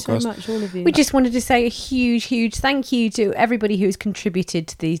through this podcast. Thank you so much, all of you. We just wanted to say a huge thank you to everybody who's contributed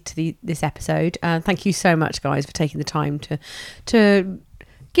to this episode. Thank you so much, guys, for taking the time to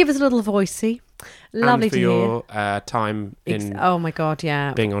give us a little voicey. Lovely and for to your hear. Time in oh my god,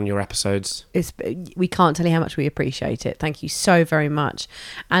 yeah, being on your episodes. We can't tell you how much we appreciate it. Thank you so very much.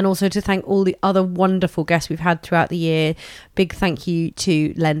 And also to thank all the other wonderful guests we've had throughout the year. Big thank you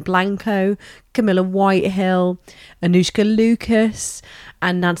to Len Blanco, Camilla Whitehill, Anushka Lucas,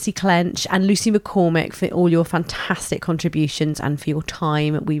 and Nancy Clench and Lucy McCormick for all your fantastic contributions and for your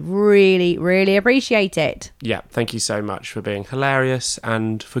time. We really appreciate it. Yeah, thank you so much for being hilarious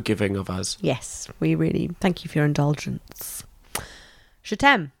and forgiving of us. Yes, we really thank you for your indulgence. Je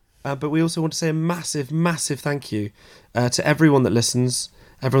t'aime. But we also want to say a massive thank you to everyone that listens,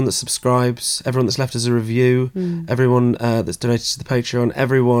 everyone that subscribes, everyone that's left us a review, everyone that's donated to the Patreon,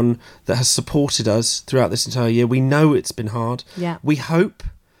 everyone that has supported us throughout this entire year. We know it's been hard. Yeah. We hope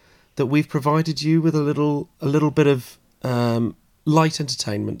that we've provided you with a little bit of light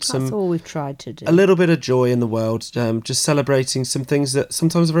entertainment. That's all we've tried to do. A little bit of joy in the world, just celebrating some things that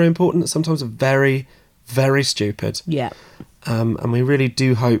sometimes are very important, sometimes are very, very stupid. Yeah. And we really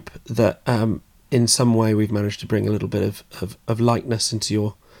do hope that in some way we've managed to bring a little bit of lightness into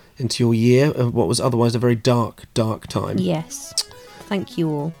your year of what was otherwise a very dark time. Yes. Thank you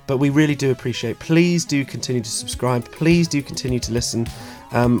all. But we really do appreciate. Please do continue to subscribe. Please do continue to listen.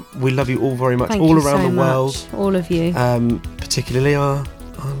 We love you all very much, Thank all you around so the world. much, all of you. Particularly our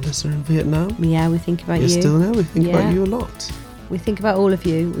listener in Vietnam. Yeah, we think about You're you. still there. We think about you a lot. We think about all of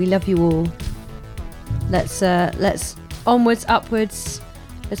you. We love you all. Let's onwards, upwards.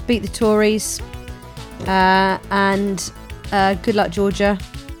 Let's beat the Tories. And good luck, Georgia.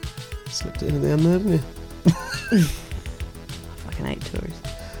 Slipped it in at the end there, didn't you? Fucking hate Tories.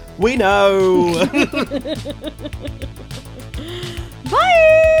 We know.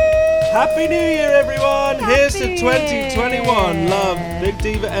 Bye. Happy New Year, everyone. Here's to 2021. Love, Big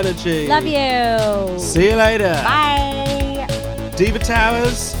Diva Energy. Love you. See you later. Bye. Diva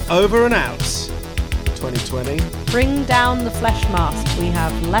Towers, over and out. 2020. Bring down the flesh mask. We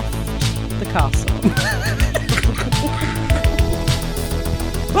have left the castle.